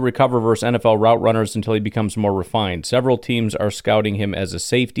struggling to recover versus NFL route runners until he becomes more refined. Several teams are scouting him as a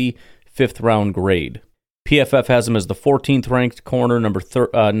safety, 5th-round grade. PFF has him as the 14th ranked corner, number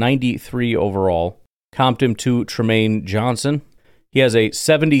 93 overall. Comped him to Tremaine Johnson. He has a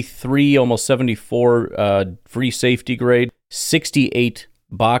 73, almost 74 free safety grade, 68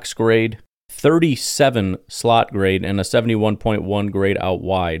 box grade, 37 slot grade, and a 71.1 grade out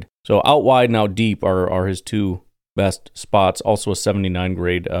wide. So out wide and out deep are his 2 best spots. Also a 79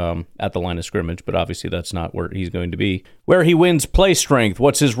 grade at the line of scrimmage, but obviously that's not where he's going to be. Where he wins play strength.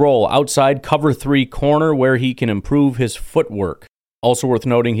 What's his role? Outside cover 3 corner, where he can improve his footwork. Also worth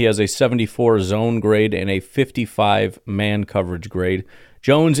noting, he has a 74 zone grade and a 55 man coverage grade.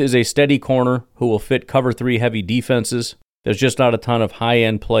 Jones is a steady corner who will fit cover 3 heavy defenses. There's just not a ton of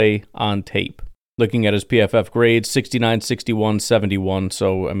high-end play on tape. Looking at his PFF grades, 69, 61, 71.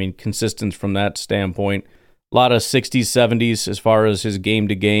 So, I mean, consistent from that standpoint. A lot of 60s, 70s as far as his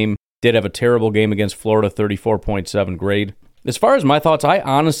game-to-game. Did have a terrible game against Florida, 34.7 grade. As far as my thoughts, I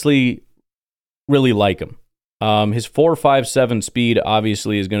honestly really like him. His 4.57 speed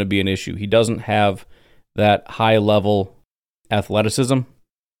obviously is going to be an issue. He doesn't have that high-level athleticism,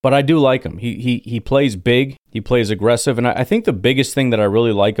 but I do like him. He plays big, he plays aggressive, and I think the biggest thing that I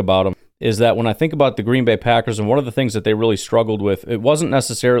really like about him is that when I think about the Green Bay Packers and one of the things that they really struggled with, it wasn't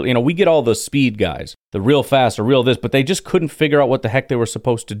necessarily, we get all the speed guys, the real fast or real this, but they just couldn't figure out what the heck they were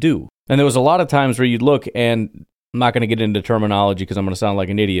supposed to do. And there was a lot of times where you'd look, and I'm not going to get into terminology because I'm going to sound like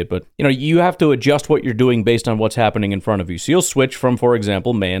an idiot, but you have to adjust what you're doing based on what's happening in front of you. So you'll switch from, for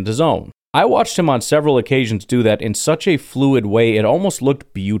example, man to zone. I watched him on several occasions do that in such a fluid way, it almost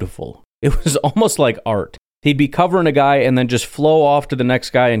looked beautiful. It was almost like art. He'd be covering a guy and then just flow off to the next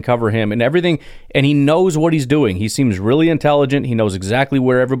guy and cover him and everything, and he knows what he's doing. He seems really intelligent. He knows exactly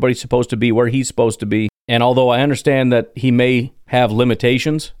where everybody's supposed to be, where he's supposed to be. And although I understand that he may have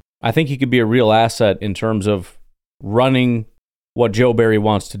limitations, I think he could be a real asset in terms of running what Joe Barry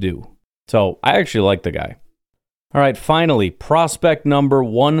wants to do. So I actually like the guy. All right, finally, prospect number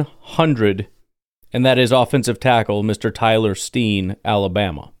 100, and that is offensive tackle, Mr. Tyler Steen,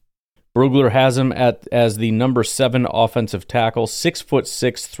 Alabama. Brugler has him as the number 7 offensive tackle,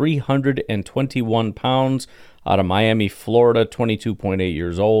 6'6", 321 pounds, out of Miami, Florida, 22.8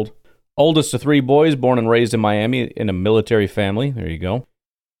 years old. Oldest of 3 boys, born and raised in Miami in a military family. There you go.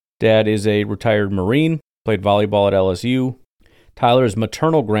 Dad is a retired Marine, played volleyball at LSU. Tyler's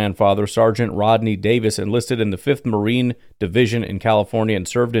maternal grandfather, Sergeant Rodney Davis, enlisted in the 5th Marine Division in California and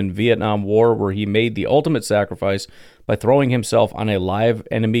served in Vietnam War, where he made the ultimate sacrifice by throwing himself on a live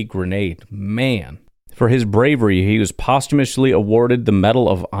enemy grenade. Man. For his bravery, he was posthumously awarded the Medal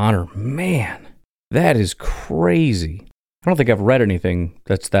of Honor. Man, that is crazy. I don't think I've read anything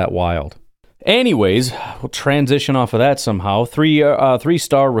that's that wild. Anyways, we'll transition off of that somehow.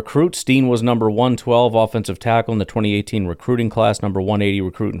 Three-star recruit. Steen was number 112 offensive tackle in the 2018 recruiting class, number 180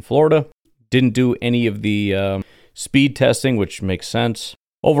 recruit in Florida. Didn't do any of the speed testing, which makes sense.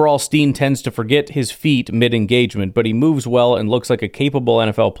 Overall, Steen tends to forget his feet mid-engagement, but he moves well and looks like a capable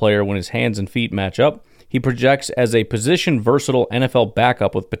NFL player when his hands and feet match up. He projects as a position-versatile NFL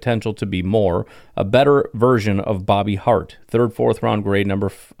backup with potential to be more, a better version of Bobby Hart. 3rd, 4th round grade, number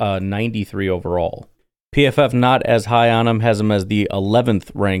 93 overall. PFF not as high on him, has him as the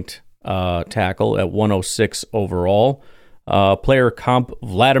 11th ranked tackle at 106 overall. Player comp,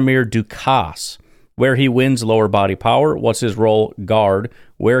 Vladimir Dukas. Where he wins, lower body power. What's his role? Guard.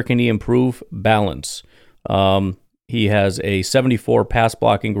 Where can he improve? Balance. He has a 74 pass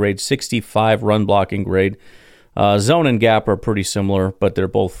blocking grade, 65 run blocking grade. Zone and gap are pretty similar, but they're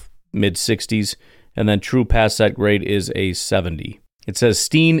both mid-60s. And then true pass set grade is a 70. It says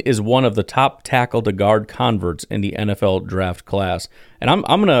Steen is one of the top tackle to guard converts in the NFL draft class. And I'm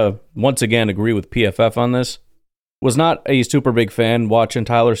going to, once again, agree with PFF on this. Was not a super big fan watching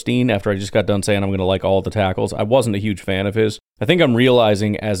Tyler Steen after I just got done saying I'm going to like all the tackles. I wasn't a huge fan of his. I think I'm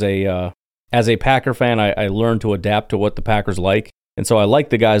realizing as a Packer fan, I learned to adapt to what the Packers like, and so I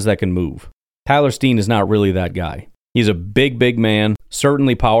like the guys that can move. Tyler Steen is not really that guy. He's a big man,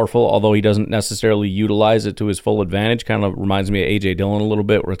 certainly powerful, although he doesn't necessarily utilize it to his full advantage. Kind of reminds me of A.J. Dillon a little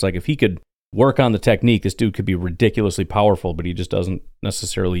bit, where it's like if he could work on the technique, this dude could be ridiculously powerful, but he just doesn't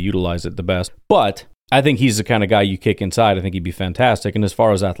necessarily utilize it the best. But I think he's the kind of guy you kick inside. I think he'd be fantastic. And as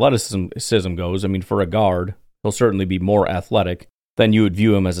far as athleticism goes, I mean, for a guard, he'll certainly be more athletic than you would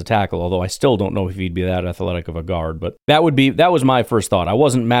view him as a tackle, although I still don't know if he'd be that athletic of a guard. But that was my first thought. I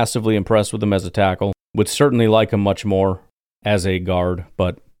wasn't massively impressed with him as a tackle. Would certainly like him much more as a guard,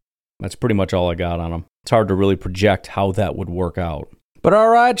 but that's pretty much all I got on him. It's hard to really project how that would work out. But all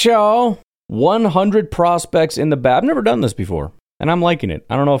right, y'all. 100 prospects in the bag. I've never done this before, and I'm liking it.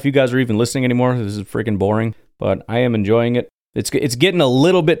 I don't know if you guys are even listening anymore. This is freaking boring, but I am enjoying it. It's getting a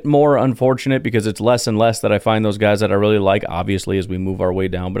little bit more unfortunate because it's less and less that I find those guys that I really like, obviously, as we move our way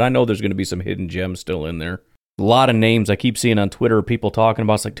down. But I know there's going to be some hidden gems still in there. A lot of names I keep seeing on Twitter, people talking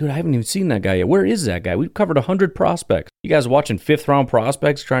about. It's like, dude, I haven't even seen that guy yet. Where is that guy? We've covered 100 prospects. You guys watching 5th round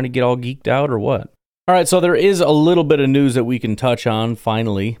prospects trying to get all geeked out or what? All right, so there is a little bit of news that we can touch on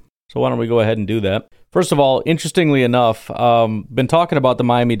finally. So why don't we go ahead and do that? First of all, interestingly enough, been talking about the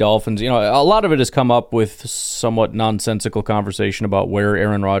Miami Dolphins. You know, a lot of it has come up with somewhat nonsensical conversation about where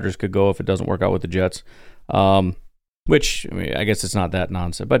Aaron Rodgers could go if it doesn't work out with the Jets. Which, I mean, I guess it's not that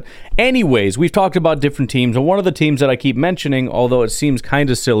nonsense. But anyways, we've talked about different teams, and one of the teams that I keep mentioning, although it seems kind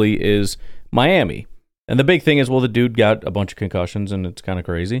of silly, is Miami. And the big thing is, well, the dude got a bunch of concussions, and it's kind of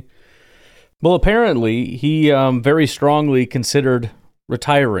crazy. Well, apparently, he very strongly considered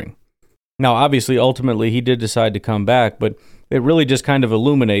retiring. Now, obviously, ultimately, he did decide to come back, but it really just kind of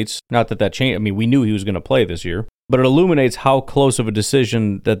illuminates, not that changed, I mean, we knew he was going to play this year, but it illuminates how close of a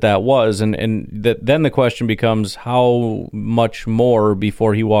decision that was, and then the question becomes how much more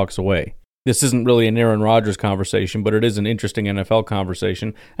before he walks away. This isn't really an Aaron Rodgers conversation, but it is an interesting NFL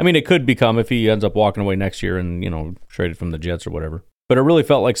conversation. I mean, it could become if he ends up walking away next year and, you know, traded from the Jets or whatever. But it really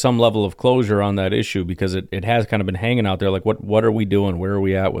felt like some level of closure on that issue because it has kind of been hanging out there like, what are we doing? Where are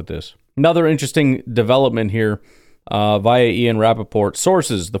we at with this? Another interesting development here via Ian Rappaport.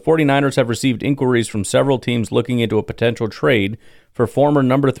 Sources, the 49ers have received inquiries from several teams looking into a potential trade for former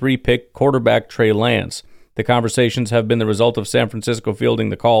number 3 pick quarterback Trey Lance. The conversations have been the result of San Francisco fielding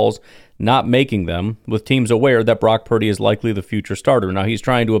the calls, not making them, with teams aware that Brock Purdy is likely the future starter. Now, he's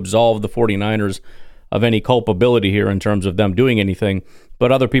trying to absolve the 49ers of any culpability here in terms of them doing anything,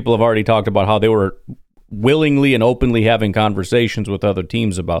 but other people have already talked about how they were willingly and openly having conversations with other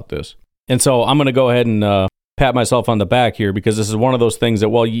teams about this. And so I'm going to go ahead and pat myself on the back here because this is one of those things that,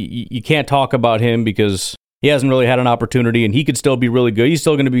 well, you can't talk about him because he hasn't really had an opportunity and he could still be really good. He's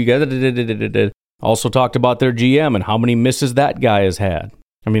still going to be good. Also talked about their GM and how many misses that guy has had.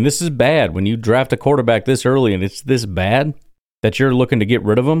 I mean, this is bad. When you draft a quarterback this early and it's this bad that you're looking to get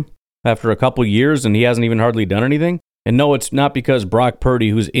rid of him after a couple years and he hasn't even hardly done anything. And no, it's not because Brock Purdy,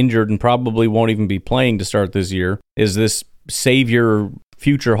 who's injured and probably won't even be playing to start this year, is this savior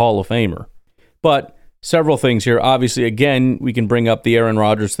future Hall of Famer. But several things here. Obviously, again, we can bring up the Aaron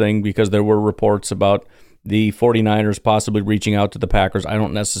Rodgers thing because there were reports about the 49ers possibly reaching out to the Packers. I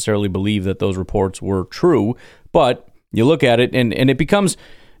don't necessarily believe that those reports were true, but you look at it and it becomes,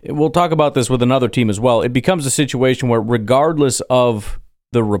 we'll talk about this with another team as well, it becomes a situation where regardless of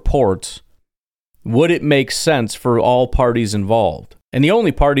the reports, would it make sense for all parties involved? And the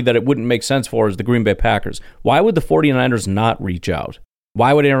only party that it wouldn't make sense for is the Green Bay Packers. Why would the 49ers not reach out?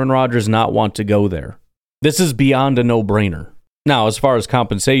 Why would Aaron Rodgers not want to go there? This is beyond a no-brainer. Now, as far as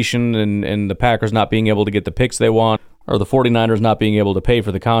compensation and the Packers not being able to get the picks they want, or the 49ers not being able to pay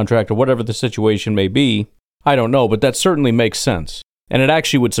for the contract, or whatever the situation may be, I don't know, but that certainly makes sense. And it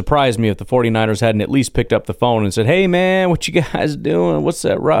actually would surprise me if the 49ers hadn't at least picked up the phone and said, hey, man, what you guys doing? What's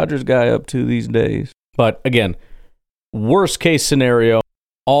that Rodgers guy up to these days? But again, worst case scenario,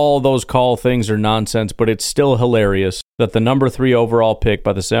 all those call things are nonsense, but it's still hilarious that the number 3 overall pick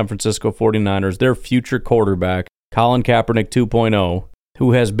by the San Francisco 49ers, their future quarterback, Colin Kaepernick 2.0,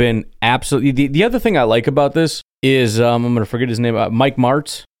 who has been absolutely... The other thing I like about this is, I'm going to forget his name, Mike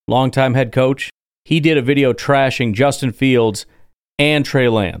Martz, longtime head coach. He did a video trashing Justin Fields and Trey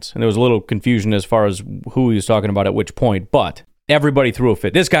Lance. And there was a little confusion as far as who he was talking about at which point, but everybody threw a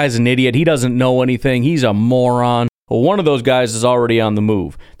fit. This guy's an idiot. He doesn't know anything. He's a moron. Well, one of those guys is already on the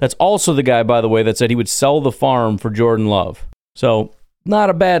move. That's also the guy, by the way, that said he would sell the farm for Jordan Love. So, not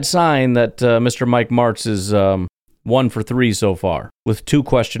a bad sign that Mr. Mike Martz is 1 for 3 so far, with 2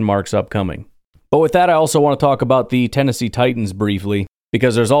 question marks upcoming. But with that, I also want to talk about the Tennessee Titans briefly,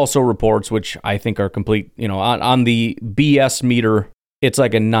 because there's also reports which I think are complete, on the BS meter, it's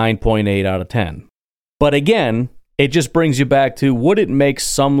like a 9.8 out of 10. But again, it just brings you back to, would it make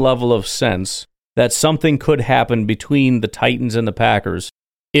some level of sense that something could happen between the Titans and the Packers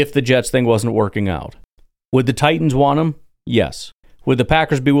if the Jets thing wasn't working out? Would the Titans want him? Yes. Would the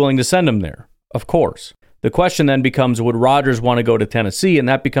Packers be willing to send him there? Of course. The question then becomes, would Rodgers want to go to Tennessee? And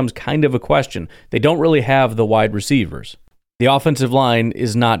that becomes kind of a question. They don't really have the wide receivers. The offensive line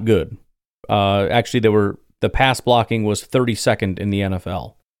is not good. Actually, the pass blocking was 32nd in the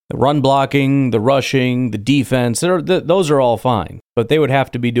NFL. The run blocking, the rushing, the defense, those are all fine. But they would have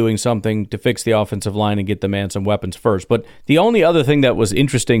to be doing something to fix the offensive line and get the man some weapons first. But the only other thing that was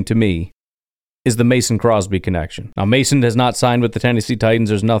interesting to me is the Mason Crosby connection. Now, Mason has not signed with the Tennessee Titans.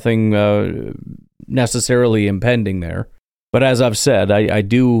 There's nothing necessarily impending there. But as I've said, I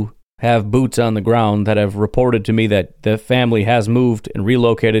do have boots on the ground that have reported to me that the family has moved and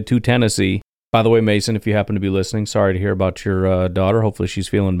relocated to Tennessee. By the way, Mason, if you happen to be listening, sorry to hear about your daughter. Hopefully she's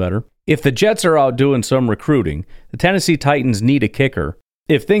feeling better. If the Jets are out doing some recruiting, the Tennessee Titans need a kicker.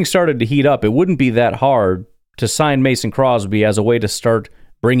 If things started to heat up, it wouldn't be that hard to sign Mason Crosby as a way to start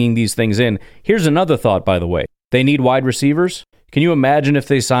bringing these things in. Here's another thought, by the way. They need wide receivers. Can you imagine if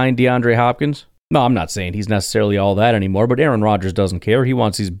they signed DeAndre Hopkins? No, I'm not saying he's necessarily all that anymore, but Aaron Rodgers doesn't care. He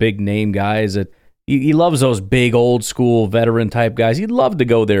wants these big-name guys. He loves those big, old-school, veteran-type guys. He'd love to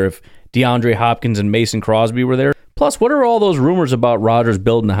go there if DeAndre Hopkins and Mason Crosby were there. Plus, what are all those rumors about Rodgers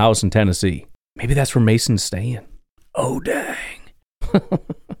building a house in Tennessee? Maybe that's where Mason's staying. Oh, dang.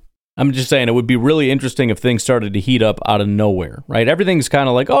 I'm just saying, it would be really interesting if things started to heat up out of nowhere, right? Everything's kind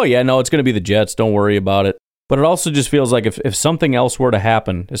of like, oh, yeah, no, it's going to be the Jets. Don't worry about it. But it also just feels like if something else were to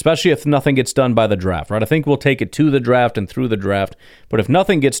happen, especially if nothing gets done by the draft, right? I think we'll take it to the draft and through the draft. But if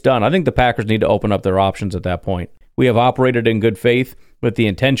nothing gets done, I think the Packers need to open up their options at that point. We have operated in good faith with the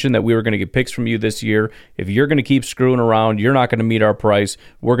intention that we were going to get picks from you this year. If you're going to keep screwing around, you're not going to meet our price.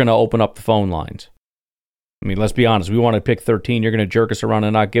 We're going to open up the phone lines. I mean, let's be honest. We want to pick 13. You're going to jerk us around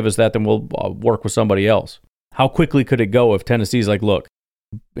and not give us that, then we'll work with somebody else. How quickly could it go if Tennessee's like, look,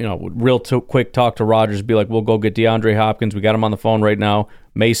 quick talk to Rodgers, be like, we'll go get DeAndre Hopkins. We got him on the phone right now.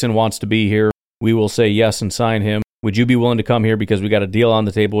 Mason wants to be here. We will say yes and sign him. Would you be willing to come here because we got a deal on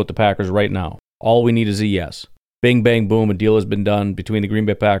the table with the Packers right now? All we need is a yes. Bing, bang, boom, a deal has been done between the Green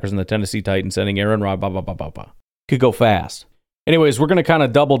Bay Packers and the Tennessee Titans, sending Aaron Rodgers, Could go fast. Anyways, we're going to kind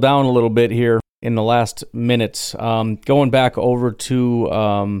of double down a little bit here in the last minutes. Going back over to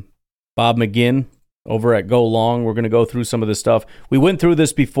Bob McGinn over at Go Long. We're going to go through some of this stuff. We went through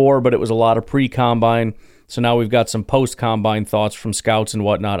this before, but it was a lot of pre-combine. So now we've got some post-combine thoughts from scouts and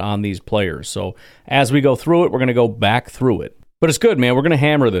whatnot on these players. So as we go through it, we're going to go back through it. But it's good, man. We're going to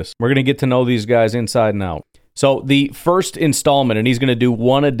hammer this. We're going to get to know these guys inside and out. So the first installment, and he's going to do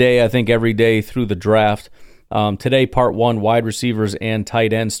one a day, I think, every day through the draft. Today, part 1, wide receivers and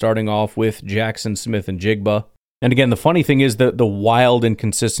tight ends, starting off with Jackson Smith and Jigba. And again, the funny thing is the wild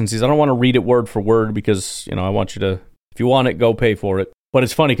inconsistencies. I don't want to read it word for word because, I want you to, if you want it, go pay for it. But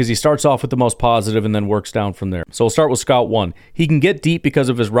it's funny because he starts off with the most positive and then works down from there. So we'll start with Scout 1. He can get deep because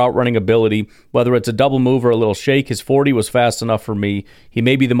of his route running ability. Whether it's a double move or a little shake, his 40 was fast enough for me. He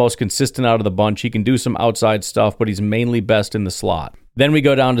may be the most consistent out of the bunch. He can do some outside stuff, but he's mainly best in the slot. Then we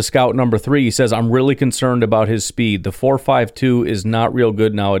go down to Scout number 3. He says, I'm really concerned about his speed. The 4.52 is not real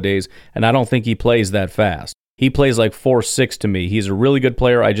good nowadays, and I don't think he plays that fast. He plays like 4.6 to me. He's a really good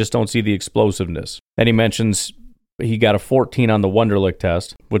player. I just don't see the explosiveness. Then he mentions he got a 14 on the Wonderlic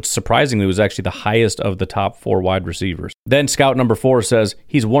test, which surprisingly was actually the highest of the top 4 wide receivers. Then Scout number 4 says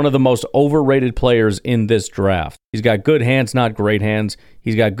he's one of the most overrated players in this draft. He's got good hands, not great hands.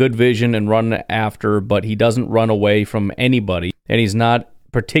 He's got good vision and run after, but he doesn't run away from anybody, and he's not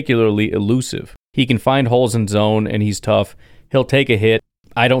particularly elusive. He can find holes in zone, and he's tough. He'll take a hit.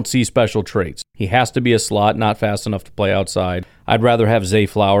 I don't see special traits. He has to be a slot, not fast enough to play outside. I'd rather have Zay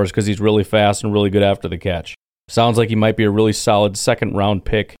Flowers because he's really fast and really good after the catch. Sounds like he might be a really solid second-round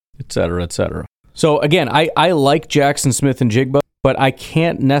pick, etc., etc. So, again, I like Jackson Smith-Njigba, but I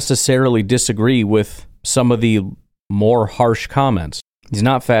can't necessarily disagree with some of the more harsh comments. He's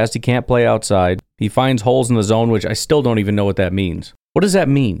not fast. He can't play outside. He finds holes in the zone, which I still don't even know what that means. What does that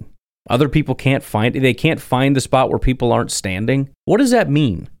mean? Other people can't find it? They can't find the spot where people aren't standing? What does that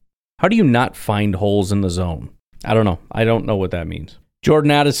mean? How do you not find holes in the zone? I don't know. I don't know what that means.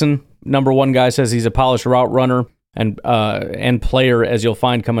 Jordan Addison, number 1 guy, says he's a polished route runner and player, as you'll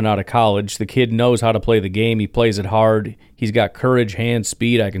find coming out of college. The kid knows how to play the game. He plays it hard. He's got courage, hands,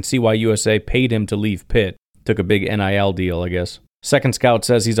 speed. I can see why USA paid him to leave Pitt. Took a big NIL deal, I guess. Second scout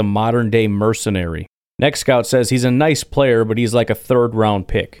says he's a modern-day mercenary. Next scout says he's a nice player, but he's like a 3rd-round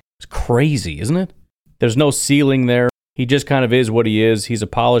pick. It's crazy, isn't it? There's no ceiling there. He just kind of is what he is. He's a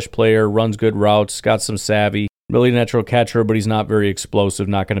polished player, runs good routes, got some savvy. Really natural catcher, but he's not very explosive,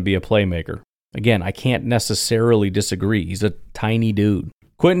 not going to be a playmaker. Again, I can't necessarily disagree. He's a tiny dude.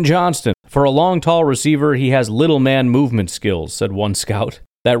 Quentin Johnston. For a long, tall receiver, he has little man movement skills, said one scout.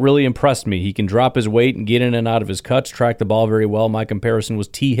 That really impressed me. He can drop his weight and get in and out of his cuts, track the ball very well. My comparison was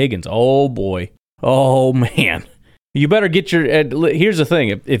T. Higgins. Oh, boy. Oh, man. You better get your... here's the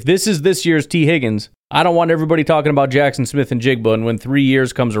thing. If this is this year's T. Higgins, I don't want everybody talking about Jackson Smith-Njigba, and when 3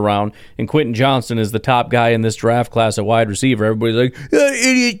 years comes around and Quentin Johnston is the top guy in this draft class at wide receiver, everybody's like,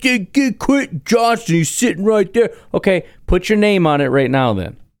 idiot, Quentin Johnston, he's sitting right there. Okay, put your name on it right now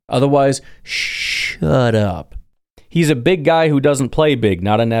then. Otherwise, shut up. He's a big guy who doesn't play big,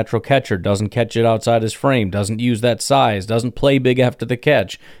 not a natural catcher, doesn't catch it outside his frame, doesn't use that size, doesn't play big after the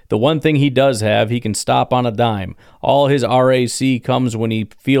catch. The one thing he does have, he can stop on a dime. All his RAC comes when he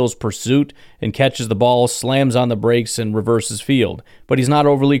feels pursuit and catches the ball, slams on the brakes, and reverses field. But he's not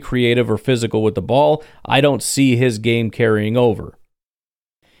overly creative or physical with the ball. I don't see his game carrying over.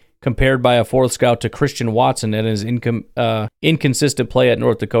 Compared by a 4th scout to Christian Watson and his inconsistent play at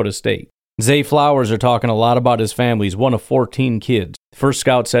North Dakota State. Zay Flowers are talking a lot about his family. He's one of 14 kids. First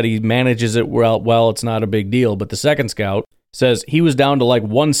scout said he manages it well, it's not a big deal. But the second scout says he was down to like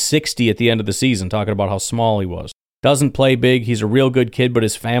 160 at the end of the season, talking about how small he was. Doesn't play big. He's a real good kid, but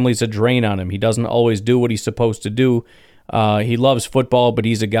his family's a drain on him. He doesn't always do what he's supposed to do. He loves football, but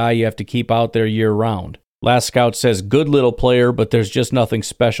he's a guy you have to keep out there year-round. Last scout says good little player, but there's just nothing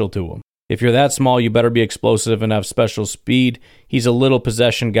special to him. If you're that small, you better be explosive and have special speed. He's a little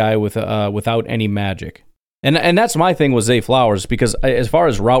possession guy without any magic. And that's my thing with Zay Flowers, because as far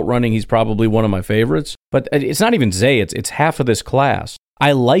as route running, he's probably one of my favorites. But it's not even Zay, it's half of this class.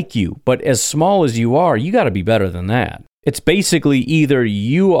 I like you, but as small as you are, you got to be better than that. It's basically either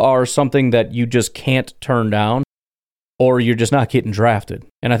you are something that you just can't turn down, or you're just not getting drafted.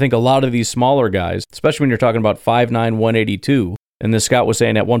 And I think a lot of these smaller guys, especially when you're talking about 5'9", 182, and this scout was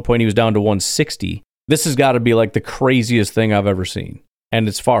saying at one point he was down to 160. This has got to be like the craziest thing I've ever seen. And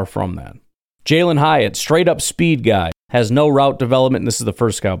it's far from that. Jalen Hyatt, straight up speed guy, has no route development. And this is the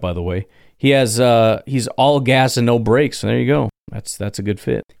first scout, by the way. He's all gas and no brakes. And there you go. That's a good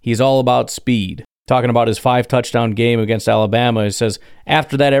fit. He's all about speed. Talking about his 5-touchdown game against Alabama, he says,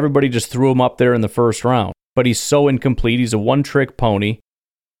 after that, everybody just threw him up there in the first round. But he's so incomplete. He's a one-trick pony.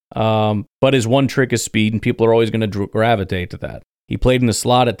 But his one trick is speed, and people are always going to gravitate to that. He played in the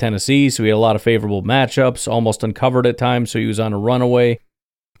slot at Tennessee, so he had a lot of favorable matchups, almost uncovered at times, so he was on a runaway.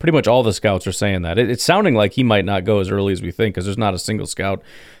 Pretty much all the scouts are saying that. It's sounding like he might not go as early as we think, because there's not a single scout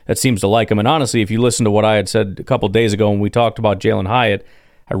that seems to like him. And honestly, if you listen to what I had said a couple days ago when we talked about Jalen Hyatt,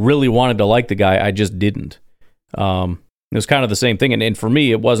 I really wanted to like the guy. I just didn't. It was kind of the same thing. And for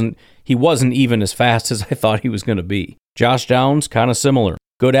me, he wasn't even as fast as I thought he was going to be. Josh Downs, kind of similar.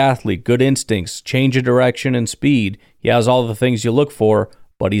 Good athlete, good instincts, change of direction and speed. He has all the things you look for,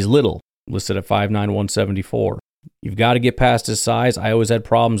 but he's little, listed at 5'9", 174. You've got to get past his size. I always had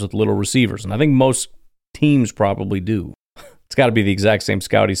problems with little receivers, and I think most teams probably do. It's got to be the exact same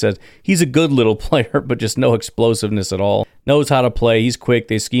scout. He says he's a good little player, but just no explosiveness at all. Knows how to play. He's quick.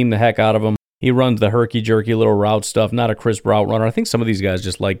 They scheme the heck out of him. He runs the herky-jerky little route stuff, not a crisp route runner. I think some of these guys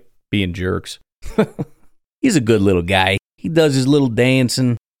just like being jerks. He's a good little guy. He does his little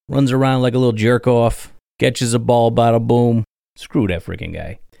dancing, runs around like a little jerk-off, catches a ball, bada boom. Screw that freaking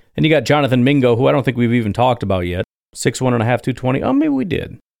guy. And you got Jonathan Mingo, who I don't think we've even talked about yet. 6'1.5", 220. Oh, maybe we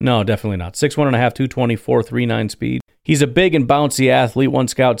did. No, definitely not. 6'1.5", 220, 4.39 speed. He's a big and bouncy athlete, one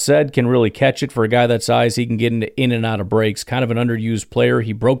scout said, can really catch it for a guy that size. He can get in and out of breaks. Kind of an underused player.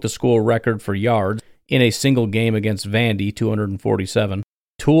 He broke the school record for yards in a single game against Vandy, 247.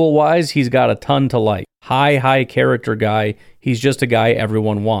 Tool-wise, he's got a ton to like. High character guy. He's just a guy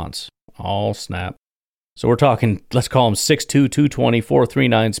everyone wants. Oh, snap. So we're talking, let's call him 6'2", 220,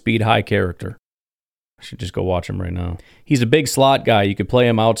 4.39 speed, high character. I should just go watch him right now. He's a big slot guy. You could play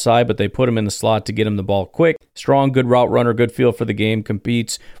him outside, but they put him in the slot to get him the ball quick. Strong, good route runner, good feel for the game,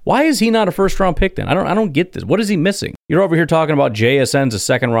 competes. Why is he not a first-round pick then? I don't get this. What is he missing? You're over here talking about JSN's a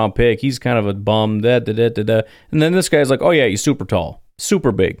second-round pick. He's kind of a bum, and then this guy's like, oh yeah, he's super tall,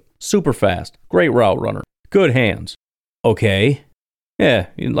 super big, super fast, great route runner, good hands. Okay. Yeah,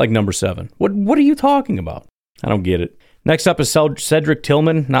 like number 7. What are you talking about? I don't get it. Next up is Cedric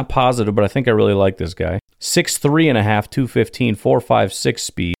Tillman. Not positive, but I think I really like this guy. 6'3.5", 215, 4.56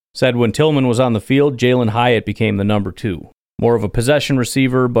 speed. Said when Tillman was on the field, Jalen Hyatt became the number 2. More of a possession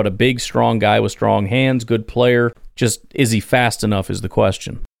receiver, but a big, strong guy with strong hands, good player. Just, is he fast enough is the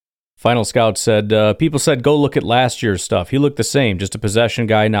question. Final Scout said, people said go look at last year's stuff. He looked the same, just a possession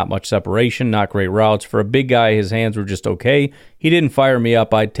guy, not much separation, not great routes. For a big guy, his hands were just okay. He didn't fire me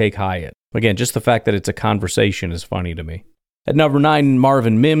up, I'd take Hyatt. Again, just the fact that it's a conversation is funny to me. At number 9,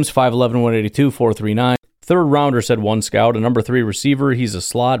 Marvin Mims, 5'11", 182, 4.39. Third rounder, said one scout. A number 3 receiver, he's a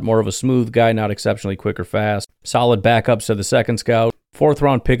slot, more of a smooth guy, not exceptionally quick or fast. Solid backup, said the second scout. 4th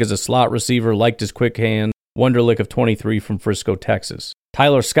round pick as a slot receiver, liked his quick hand. Wonderlic of 23 from Frisco, Texas.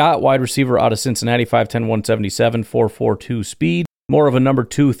 Tyler Scott, wide receiver out of Cincinnati, 5'10", 177, 4.42 speed. More of a number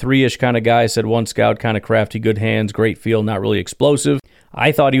 2, 3-ish kind of guy, said one scout, kind of crafty, good hands, great feel, not really explosive.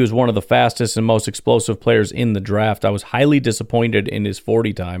 I thought he was one of the fastest and most explosive players in the draft. I was highly disappointed in his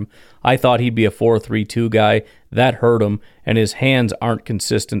 40 time. I thought he'd be a 4.32 guy. That hurt him, and his hands aren't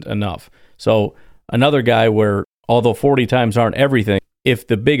consistent enough. So another guy where, although 40 times aren't everything, if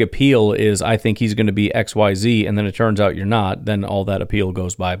the big appeal is I think he's going to be XYZ, and then it turns out you're not, then all that appeal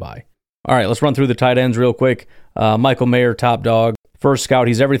goes bye-bye. All right, let's run through the tight ends real quick. Michael Mayer, top dog. First scout,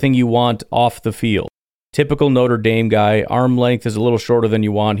 he's everything you want off the field. Typical Notre Dame guy. Arm length is a little shorter than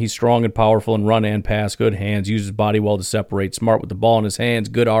you want. He's strong and powerful in run and pass. Good hands. Uses body well to separate. Smart with the ball in his hands.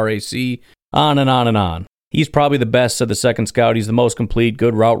 Good RAC. On and on and on. He's probably the best, said the second scout. He's the most complete.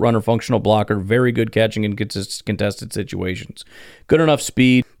 Good route runner, functional blocker. Very good catching in contested situations. Good enough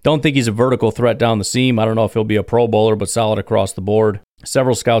speed. Don't think he's a vertical threat down the seam. I don't know if he'll be a Pro Bowler, but solid across the board.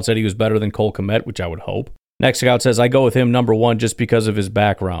 Several scouts said he was better than Cole Kmet, which I would hope. Next scout says, I go with him number 1 just because of his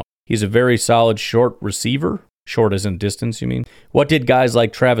background. He's a very solid short receiver. Short as in distance, you mean? What did guys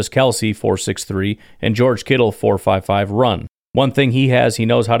like Travis Kelce, 4.63, and George Kittle, 4.55, run? One thing he has, he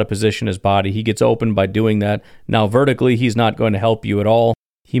knows how to position his body. He gets open by doing that. Now, vertically, he's not going to help you at all.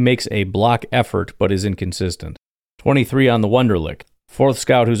 He makes a block effort, but is inconsistent. 23 on the Wonderlic. Fourth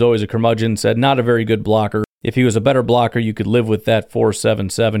scout, who's always a curmudgeon, said not a very good blocker. If he was a better blocker, you could live with that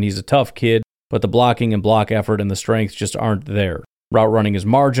 4.77. He's a tough kid, but the blocking and block effort and the strength just aren't there. Route running is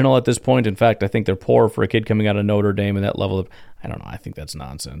marginal at this point. In fact, I think they're poor for a kid coming out of Notre Dame and that level of, I don't know, I think that's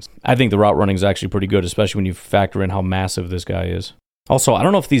nonsense. I think the route running is actually pretty good, especially when you factor in how massive this guy is. Also, I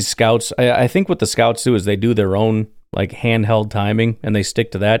don't know if these scouts, I think what the scouts do is they do their own like handheld timing and they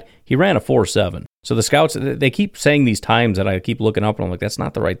stick to that. He ran a 4.7. So the scouts, they keep saying these times that I keep looking up and I'm like, that's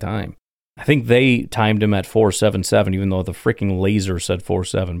not the right time. I think they timed him at 4.77, even though the freaking laser said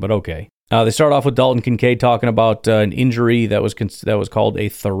 4.7, but okay. They start off with Dalton Kincaid talking about an injury that was called a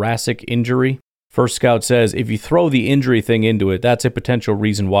thoracic injury. First scout says, if you throw the injury thing into it, that's a potential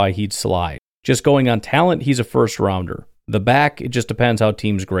reason why he'd slide. Just going on talent, he's a first rounder. The back, it just depends how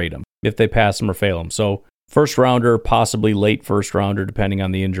teams grade him, if they pass him or fail him. So first rounder, possibly late first rounder, depending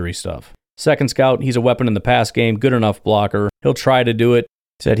on the injury stuff. Second scout, he's a weapon in the pass game, good enough blocker. He'll try to do it.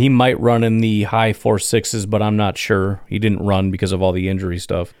 Said he might run in the high 4.6s, but I'm not sure. He didn't run because of all the injury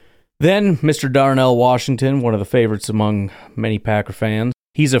stuff. Then, Mr. Darnell Washington, one of the favorites among many Packer fans.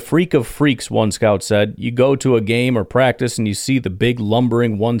 He's a freak of freaks, one scout said. You go to a game or practice and you see the big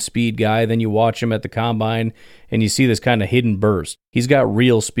lumbering one-speed guy, then you watch him at the combine and you see this kind of hidden burst. He's got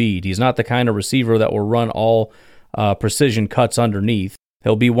real speed. He's not the kind of receiver that will run all precision cuts underneath.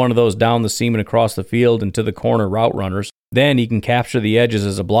 He'll be one of those down the seam and across the field and to the corner route runners. Then he can capture the edges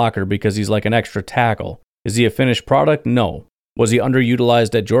as a blocker because he's like an extra tackle. Is he a finished product? No. Was he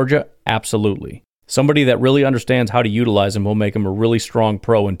underutilized at Georgia? Absolutely. Somebody that really understands how to utilize him will make him a really strong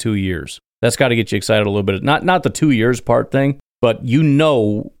pro in 2 years. That's got to get you excited a little bit. Not the 2 years part thing, but you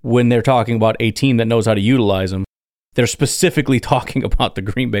know when they're talking about a team that knows how to utilize him, they're specifically talking about the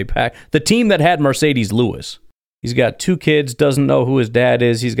Green Bay Packers, the team that had Mercedes Lewis. He's got 2 kids, doesn't know who his dad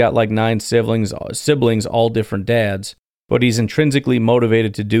is. He's got like 9 siblings, all different dads, but he's intrinsically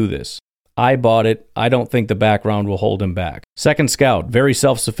motivated to do this. I bought it. I don't think the background will hold him back. Second scout, very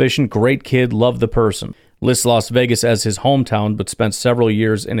self-sufficient, great kid, love the person. Lists Las Vegas as his hometown, but spent several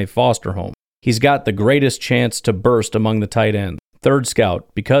years in a foster home. He's got the greatest chance to burst among the tight ends. Third scout,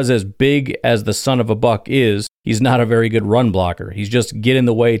 because as big as the son of a buck is, he's not a very good run blocker. He's just get in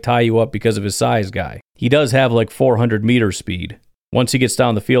the way, tie you up because of his size guy. He does have like 400 meter speed. Once he gets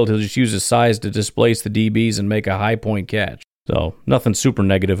down the field, he'll just use his size to displace the DBs and make a high point catch. So nothing super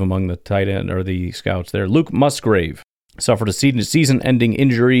negative among the tight end or the scouts there. Luke Musgrave suffered a season-ending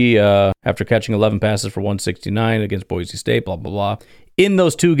injury after catching 11 passes for 169 against Boise State, blah, blah, blah. In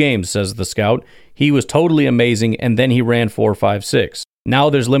those 2 games, says the scout, he was totally amazing, and then he ran 4.56. Now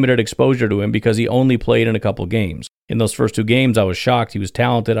there's limited exposure to him because he only played in a couple games. In those first 2 games, I was shocked. He was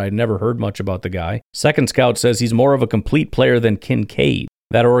talented. I'd never heard much about the guy. Second scout says he's more of a complete player than Kincaid.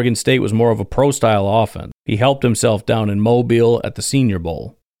 That Oregon State was more of a pro-style offense. He helped himself down in Mobile at the Senior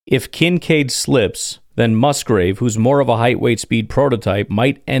Bowl. If Kincaid slips, then Musgrave, who's more of a height-weight-speed prototype,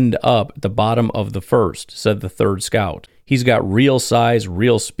 might end up at the bottom of the first, said the third scout. He's got real size,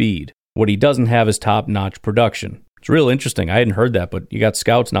 real speed. What he doesn't have is top-notch production. It's real interesting. I hadn't heard that, but you got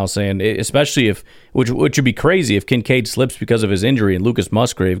scouts now saying, especially if, which would be crazy if Kincaid slips because of his injury and Lucas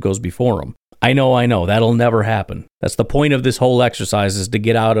Musgrave goes before him. I know, that'll never happen. That's the point of this whole exercise, is to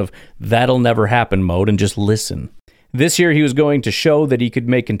get out of that'll never happen mode and just listen. This year he was going to show that he could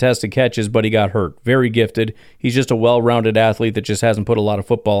make contested catches, but he got hurt. Very gifted. He's just a well-rounded athlete that just hasn't put a lot of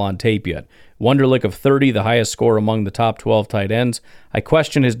football on tape yet. Wonderlic of 30, the highest score among the top 12 tight ends. I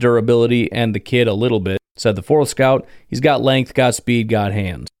question his durability and the kid a little bit, said the fourth scout. He's got length, got speed, got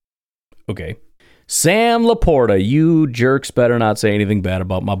hands. Okay. Sam Laporta, you jerks better not say anything bad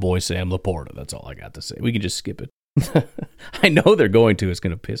about my boy Sam Laporta. That's all I got to say. We can just skip it. I know they're going to. It's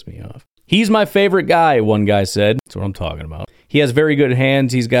going to piss me off. He's my favorite guy, one guy said. That's what I'm talking about. He has very good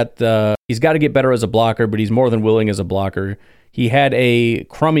hands. He's got to get better as a blocker, but he's more than willing as a blocker. He had a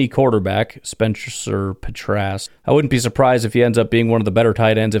crummy quarterback, Spencer Petras. I wouldn't be surprised if he ends up being one of the better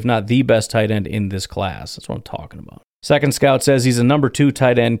tight ends, if not the best tight end in this class. That's what I'm talking about. Second scout says he's a number 2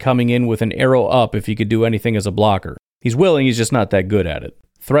 tight end coming in with an arrow up if he could do anything as a blocker. He's willing, he's just not that good at it.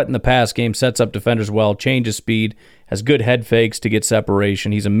 Threaten the pass game, sets up defenders well, changes speed, has good head fakes to get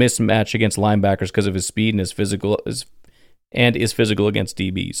separation. He's a mismatch against linebackers because of his speed and is physical against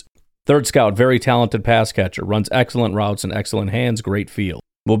DBs. Third scout, very talented pass catcher, runs excellent routes and excellent hands, great feel.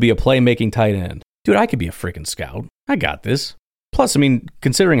 Will be a playmaking tight end. Dude, I could be a freaking scout. I got this. Plus, I mean,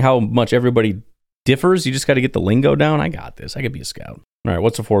 considering how much everybody differs, you just got to get the lingo down. I got this. I could be a scout. All right,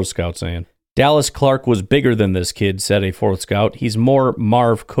 what's the fourth scout saying? Dallas Clark was bigger than this kid, said a fourth scout. He's more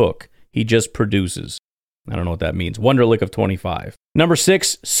Marv Cook. He just produces. I don't know what that means. Wonderlic of 25. Number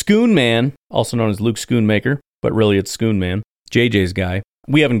 6, Schoonman, also known as Luke Schoonmaker, but really it's Schoonman, JJ's guy.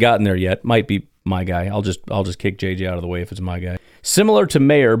 We haven't gotten there yet. Might be my guy. I'll just kick JJ out of the way if it's my guy. Similar to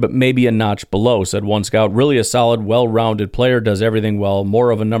Mayer, but maybe a notch below, said one scout. Really a solid, well-rounded player, does everything well.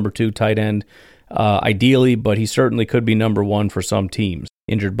 More of a number 2 tight end, ideally, but he certainly could be number 1 for some teams.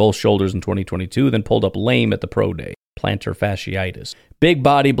 Injured both shoulders in 2022, then pulled up lame at the pro day. Plantar fasciitis. Big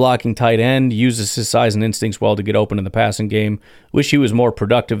body blocking tight end, uses his size and instincts well to get open in the passing game. Wish he was more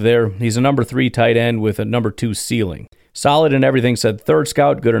productive there. He's a number 3 tight end with a number 2 ceiling. Solid in everything, said third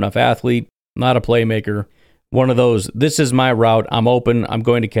scout, good enough athlete, not a playmaker. One of those, this is my route, I'm open, I'm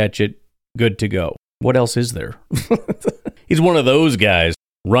going to catch it, good to go. What else is there? He's one of those guys.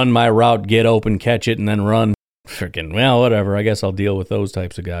 Run my route, get open, catch it, and then run. Freaking, well, whatever. I guess I'll deal with those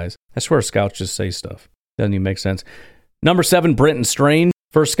types of guys. I swear scouts just say stuff. Doesn't even make sense. Number 7, Brenton Strain.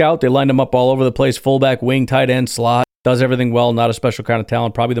 First scout, they lined him up all over the place. Fullback, wing, tight end, slot. Does everything well, not a special kind of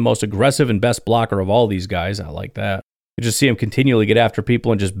talent. Probably the most aggressive and best blocker of all these guys. I like that. You just see him continually get after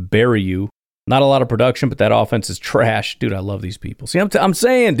people and just bury you. Not a lot of production, but that offense is trash. Dude, I love these people. See, I'm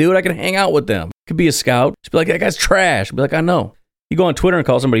saying, dude, I can hang out with them. Could be a scout. Just be like, that guy's trash. Be like, I know. You go on Twitter and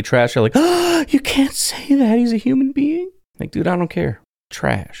call somebody trash, you're like, oh, you can't say that. He's a human being. Like, dude, I don't care.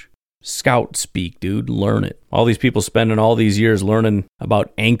 Trash. Scout speak, dude. Learn it. All these people spending all these years learning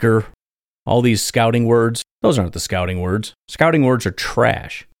about Anchor, All these scouting words, those aren't the scouting words. Scouting words are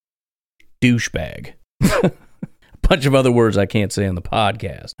trash. Douchebag. A bunch of other words I can't say on the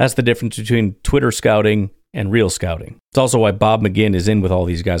podcast. That's the difference between Twitter scouting and real scouting. It's also why Bob McGinn is in with all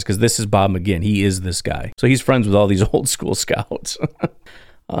these guys, because this is Bob McGinn. He is this guy. So he's friends with all these old school scouts.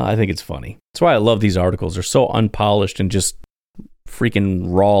 I think it's funny. That's why I love these articles. They're so unpolished and just freaking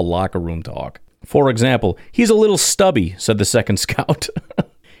raw locker room talk. For example, he's a little stubby, said the second scout.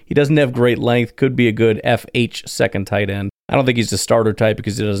 He doesn't have great length. Could be a good FH second tight end. I don't think he's the starter type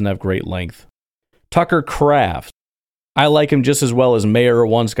because he doesn't have great length. Tucker Kraft. I like him just as well as Mayer,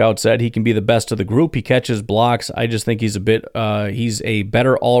 one scout said. He can be the best of the group. He catches blocks. I just think he's a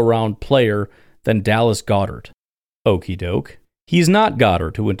better all-around player than Dallas Goedert. Okie doke. He's not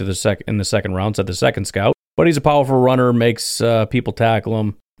Goddard, who went to in the second round, said the second scout, but he's a powerful runner, makes people tackle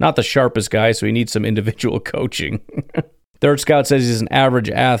him. Not the sharpest guy, so he needs some individual coaching. Third scout says he's an average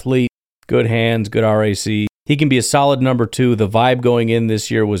athlete, good hands, good RAC. He can be a solid number 2. The vibe going in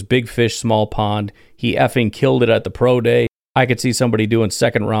this year was big fish, small pond. He effing killed it at the pro day. I could see somebody doing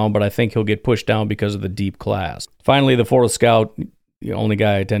second round, but I think he'll get pushed down because of the deep class. Finally, the fourth scout, the only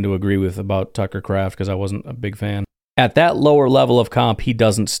guy I tend to agree with about Tucker Kraft because I wasn't a big fan. At that lower level of comp, he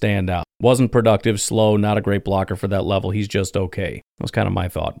doesn't stand out. Wasn't productive, slow, not a great blocker for that level. He's just okay. That was kind of my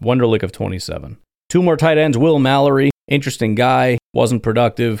thought. Wonderlic of 27. 2 more tight ends. Will Mallory, interesting guy, wasn't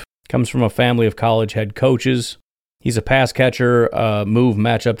productive. Comes from a family of college head coaches. He's a pass catcher, move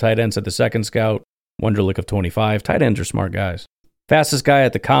matchup tight end, said the second scout. Wonderlic of 25. Tight ends are smart guys. Fastest guy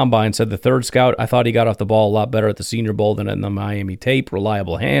at the combine, said the third scout. I thought he got off the ball a lot better at the Senior Bowl than in the Miami tape.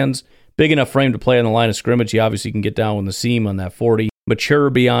 Reliable hands. Big enough frame to play on the line of scrimmage. He obviously can get down on the seam on that 40. Mature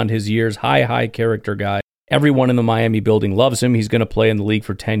beyond his years. High character guy. Everyone in the Miami building loves him. He's going to play in the league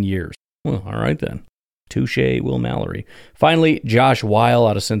for 10 years. Well, all right then. Touche, Will Mallory. Finally, Josh Weil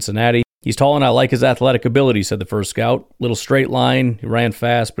out of Cincinnati. He's tall and I like his athletic ability, said the first scout. Little straight line. He ran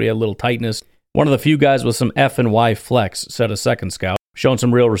fast, but he had a little tightness. One of the few guys with some F and Y flex, said a second scout. Showing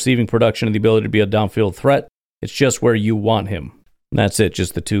some real receiving production and the ability to be a downfield threat. It's just where you want him. And that's it,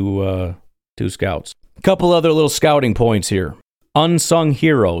 just the two scouts. A couple other little scouting points here. Unsung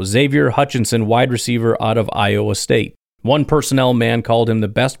hero, Xavier Hutchinson, wide receiver out of Iowa State. One personnel man called him the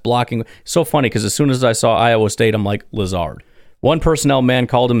best blocking. So funny because as soon as I saw Iowa State, I'm like, Lazard. One personnel man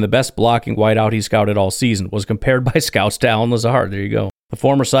called him the best blocking wideout he scouted all season. Was compared by scouts to Allen Lazard. There you go. A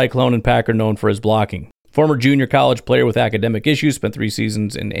former Cyclone and Packer known for his blocking. Former junior college player with academic issues, spent 3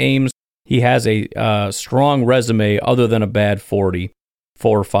 seasons in Ames. He has a strong resume other than a bad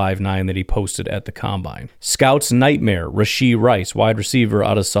 4.59 that he posted at the Combine. Scout's nightmare, Rashee Rice, wide receiver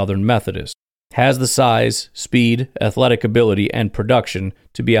out of Southern Methodist. Has the size, speed, athletic ability, and production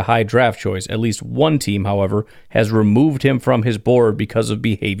to be a high draft choice. At least one team, however, has removed him from his board because of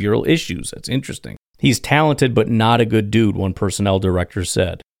behavioral issues. That's interesting. He's talented but not a good dude, one personnel director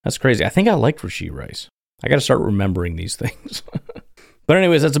said. That's crazy. I think I liked Rashee Rice. I got to start remembering these things. But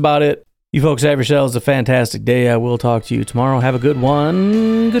anyways, that's about it. You folks have yourselves a fantastic day. I will talk to you tomorrow. Have a good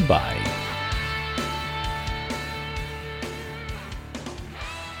one. Goodbye.